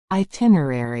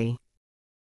 itinerary,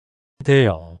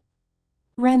 대여,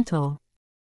 rental,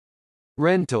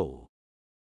 rental,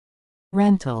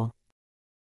 rental,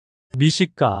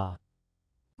 미식가,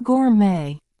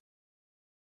 gourmet,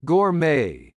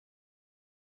 gourmet,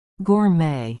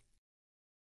 gourmet,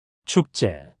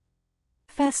 축제,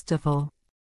 festival,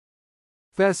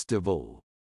 festival,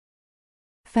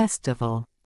 festival,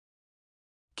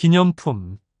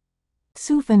 기념품,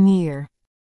 souvenir,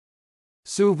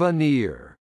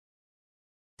 souvenir,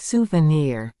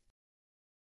 souvenir,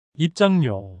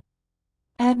 입장료,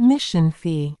 admission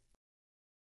fee,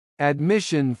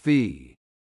 admission fee,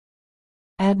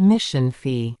 admission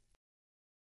fee,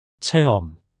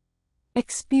 체험,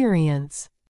 experience,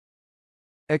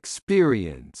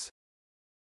 experience,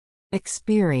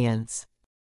 experience,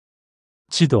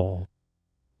 지도,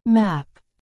 map,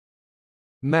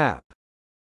 map,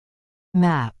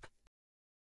 map,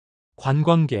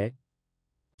 관광객,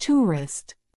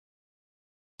 tourist,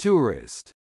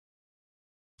 tourist,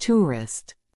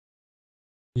 tourist,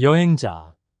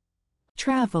 여행자,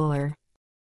 traveler,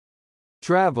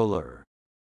 traveler,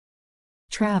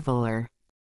 traveler,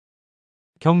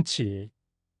 경치,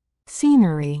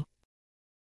 scenery,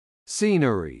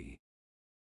 scenery,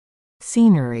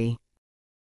 scenery,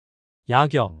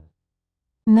 야경,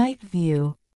 night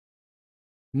view,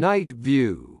 night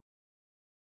view,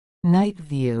 night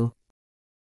view,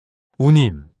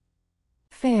 운임,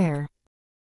 fair,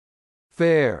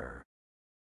 fair,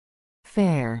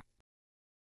 fair,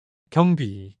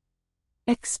 경비,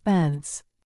 expense,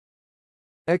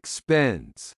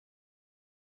 expense,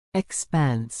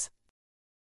 expense,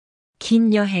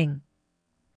 긴 여행,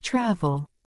 travel,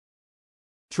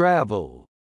 travel,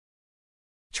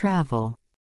 travel,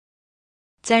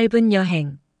 짧은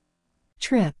여행,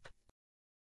 trip,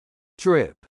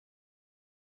 trip,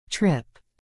 trip,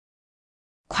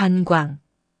 관광,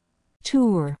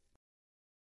 tour,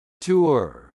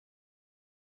 tour,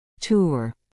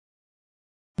 tour,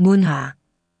 문화,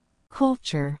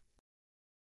 culture,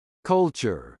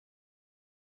 culture,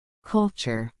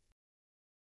 culture,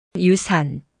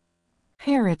 유산,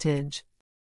 heritage,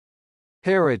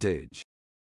 heritage,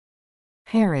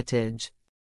 heritage,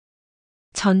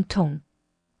 전통,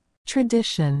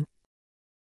 tradition,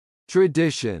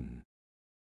 tradition,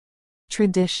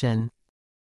 tradition,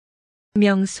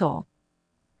 명소,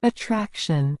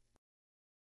 attraction,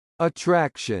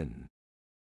 attraction,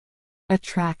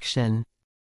 attraction,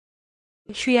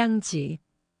 휴양지,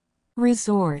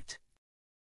 resort,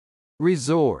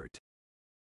 resort,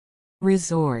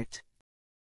 resort,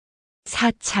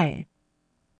 사찰,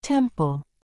 temple,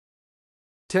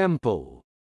 temple,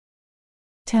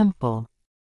 temple,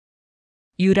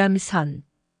 유람선,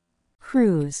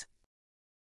 cruise,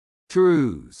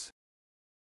 cruise,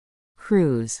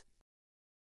 cruise,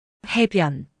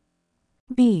 해변,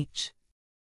 beach,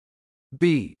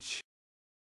 beach,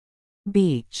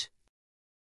 beach,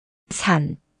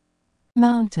 산,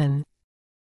 mountain,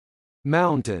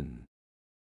 mountain,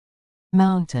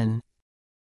 mountain,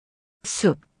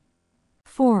 숲,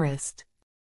 forest,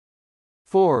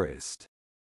 forest,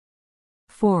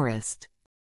 forest,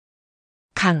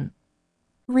 강,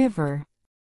 river,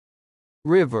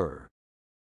 river,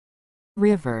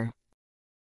 river,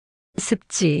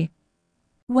 습지,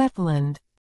 wetland,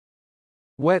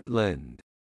 wetland,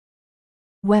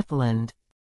 wetland,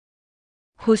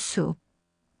 호수,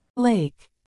 lake,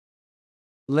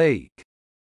 lake,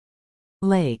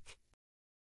 lake,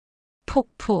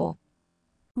 폭포,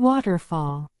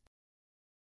 waterfall,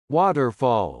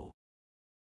 waterfall,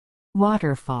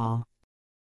 waterfall,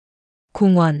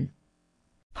 공원,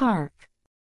 park,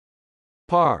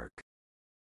 park,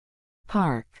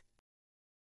 park,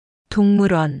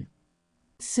 동물원,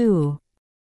 zoo,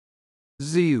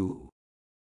 zoo,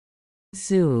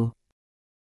 zoo,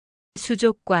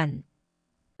 수족관,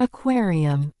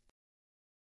 aquarium,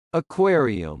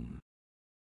 aquarium,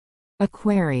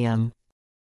 aquarium,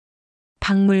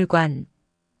 박물관,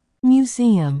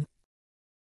 museum,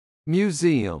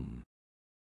 museum,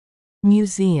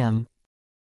 museum,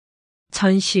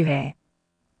 전시회,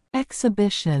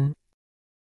 exhibition,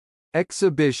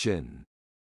 exhibition,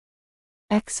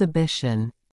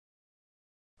 exhibition,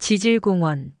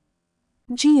 지질공원,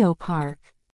 geopark,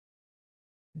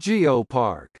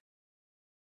 geopark,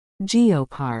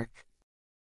 geopark,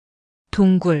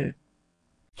 동굴,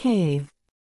 cave,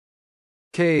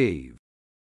 cave,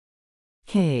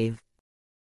 cave,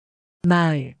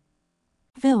 마을,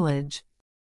 village,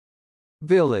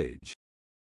 village,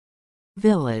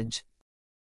 village,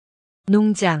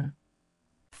 농장,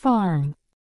 farm,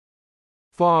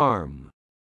 farm,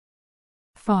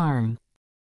 farm,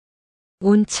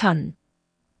 온천,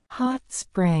 hot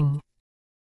spring,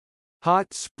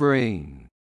 hot spring,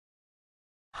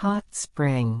 hot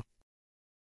spring,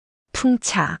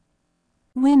 풍차,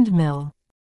 windmill,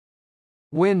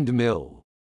 windmill,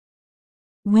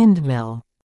 windmill,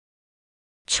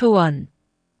 초원,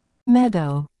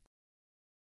 meadow,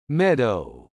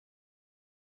 meadow,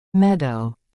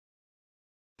 meadow,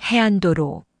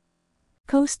 해안도로,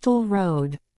 coastal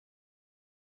road,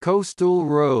 coastal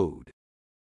road,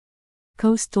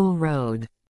 coastal road,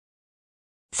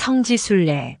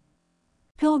 성지순례,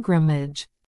 pilgrimage,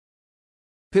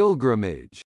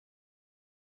 pilgrimage,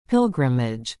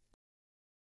 pilgrimage,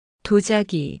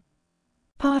 도자기,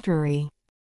 pottery,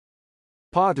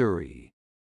 pottery,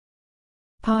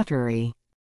 pottery,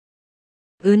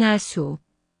 은하수,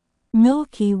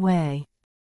 Milky Way,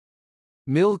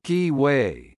 Milky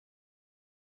Way,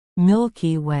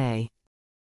 Milky Way,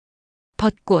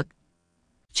 벚꽃,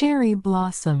 cherry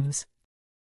blossoms,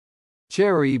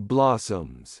 cherry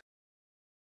blossoms,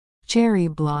 cherry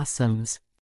blossoms,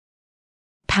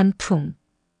 단풍,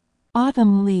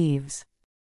 autumn leaves,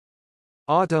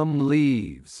 autumn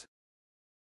leaves,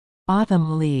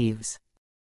 autumn leaves,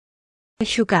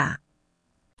 휴가,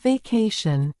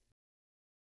 vacation,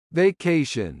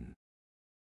 vacation,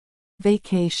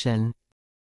 vacation,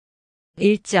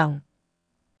 일정,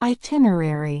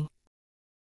 itinerary,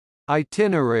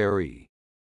 itinerary,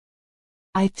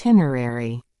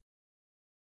 itinerary,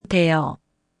 대여,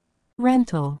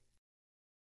 rental,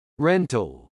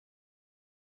 rental,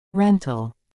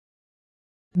 rental,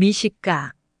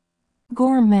 미식가,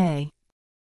 gourmet,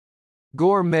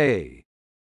 gourmet,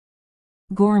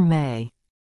 gourmet,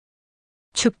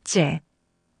 축제,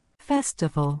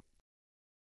 festival,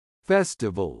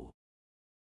 festival,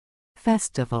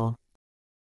 festival,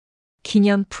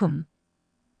 기념품,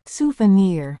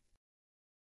 souvenir,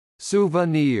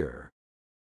 souvenir,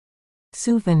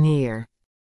 souvenir,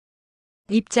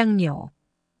 입장료,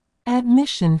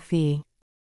 admission fee,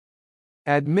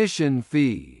 admission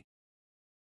fee,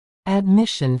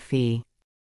 admission fee,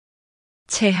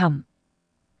 체험,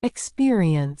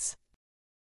 experience,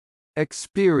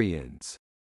 experience,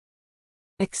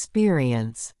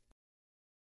 experience,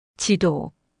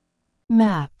 지도,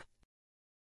 map,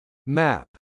 map,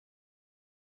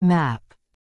 map,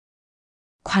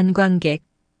 관광객,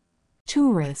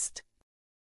 tourist,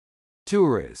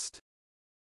 tourist,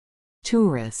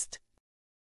 tourist,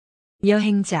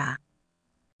 여행자,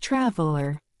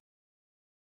 traveler,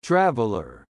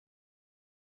 traveler,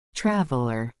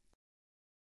 traveler,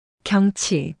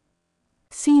 경치,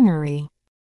 scenery,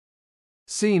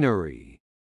 scenery,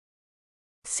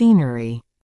 scenery,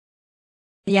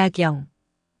 야경,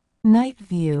 night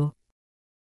view,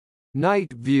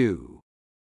 night view,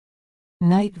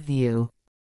 night view,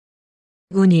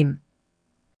 운임,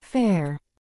 fair,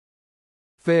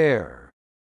 fair,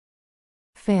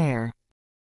 fair,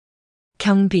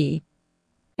 경비,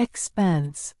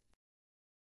 expense,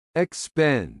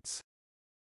 expense,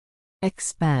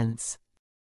 expense,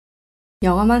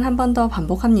 영어만 한 번 더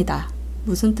반복합니다.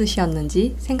 무슨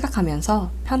뜻이었는지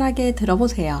생각하면서 편하게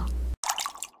들어보세요.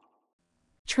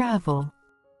 travel,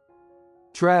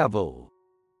 travel,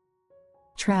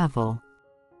 travel,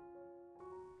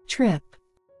 trip,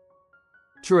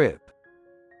 trip,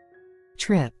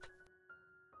 trip,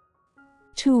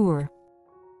 tour,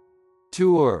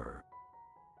 tour,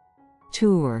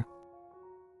 tour,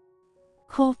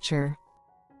 culture,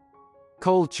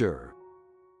 culture,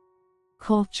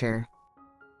 culture,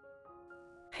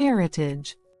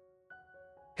 heritage,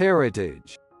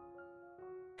 heritage,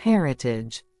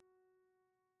 heritage,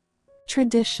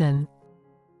 tradition,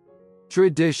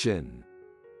 tradition,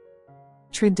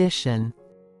 tradition,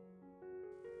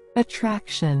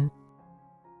 attraction,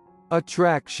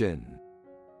 attraction,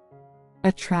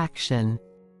 attraction,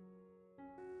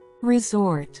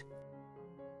 resort,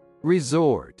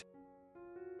 resort,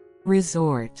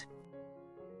 resort,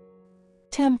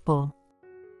 temple,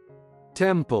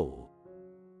 temple,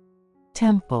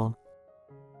 temple,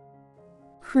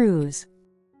 cruise,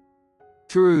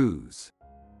 cruise,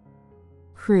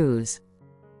 cruise,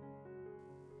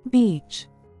 beach,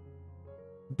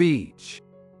 beach,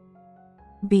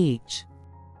 beach,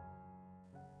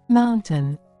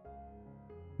 mountain,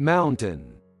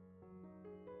 mountain,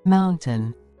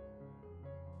 mountain,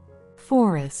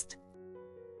 forest,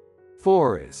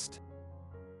 forest,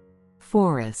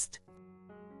 forest,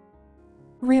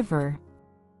 river,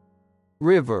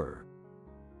 river,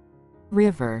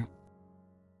 river,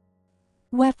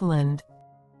 wetland,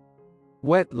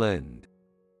 wetland,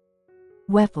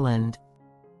 wetland,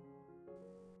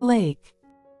 lake,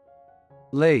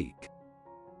 lake,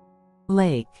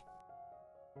 lake,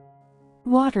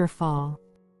 waterfall,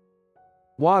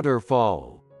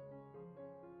 waterfall,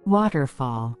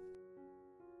 waterfall,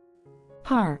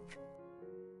 park,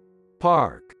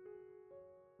 park,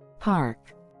 park,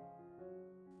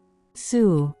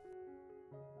 zoo,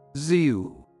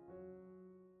 zoo,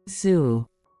 zoo,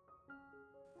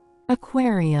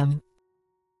 aquarium,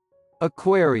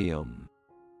 aquarium,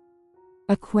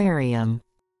 aquarium,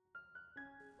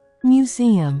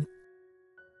 museum,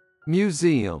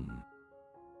 museum,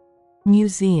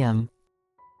 museum,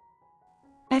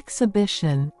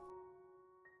 exhibition,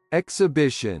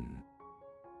 exhibition,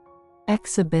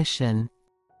 exhibition,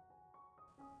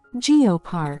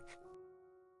 geopark,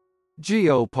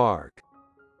 geopark,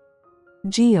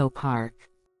 geopark,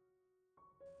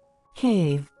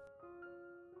 cave,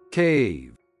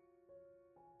 cave,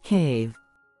 cave,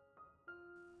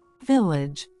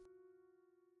 village,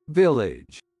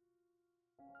 village,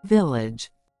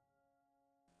 village,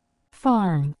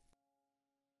 farm,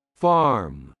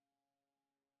 farm,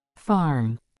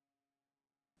 farm,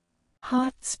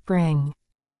 hot spring,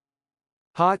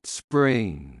 hot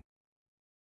spring,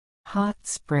 hot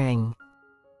spring,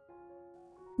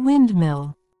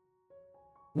 windmill,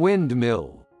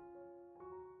 windmill,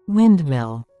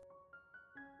 windmill,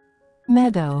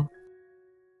 meadow,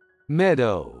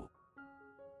 meadow,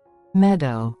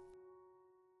 meadow,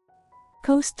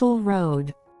 coastal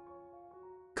road,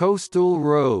 coastal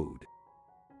road,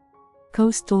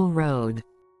 coastal road,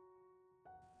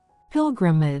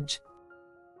 pilgrimage,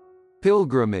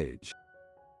 pilgrimage,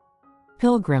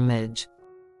 pilgrimage,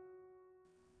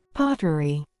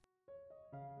 pottery,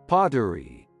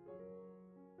 pottery,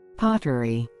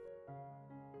 pottery,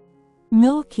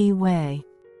 Milky Way,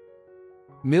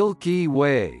 Milky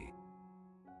Way,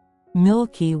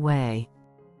 Milky Way,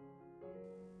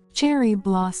 cherry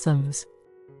blossoms,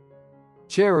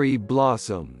 cherry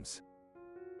blossoms,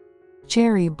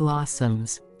 cherry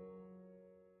blossoms,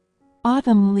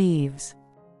 autumn leaves,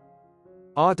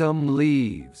 autumn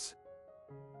leaves,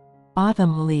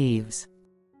 autumn leaves,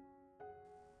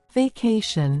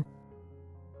 vacation,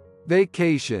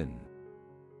 vacation,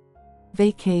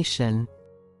 vacation,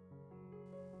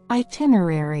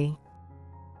 itinerary,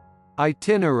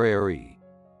 itinerary,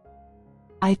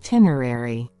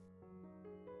 itinerary,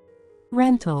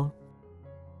 rental,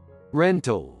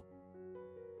 rental,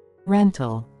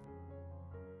 rental,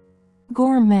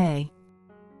 gourmet,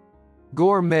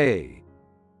 gourmet,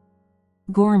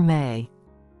 gourmet,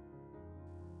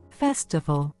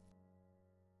 festival,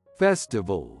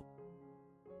 festival,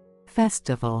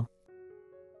 festival,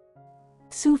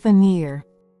 souvenir,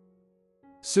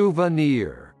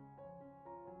 souvenir,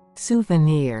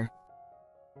 souvenir,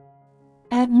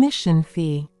 admission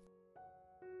fee,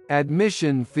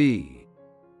 admission fee,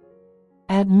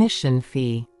 admission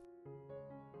fee,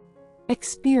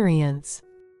 experience,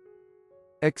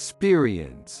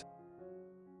 experience,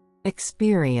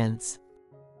 experience,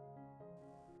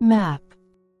 map,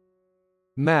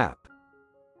 map,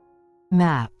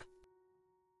 map,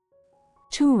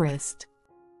 tourist,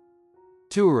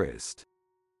 tourist,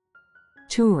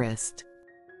 tourist,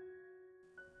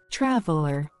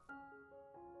 traveler,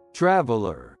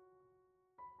 traveler,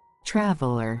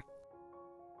 traveler,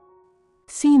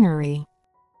 scenery,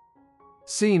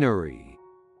 scenery,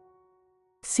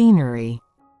 scenery,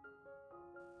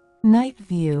 night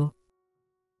view,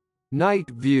 night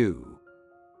view,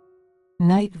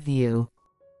 night view,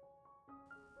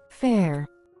 fair,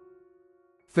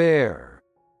 fair,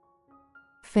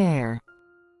 fair,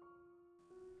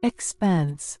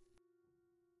 expense,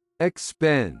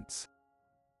 expense.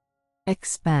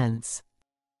 expense.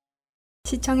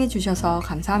 시청해주셔서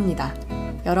감사합니다.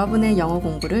 여러분의 영어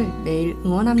공부를 매일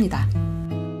응원합니다.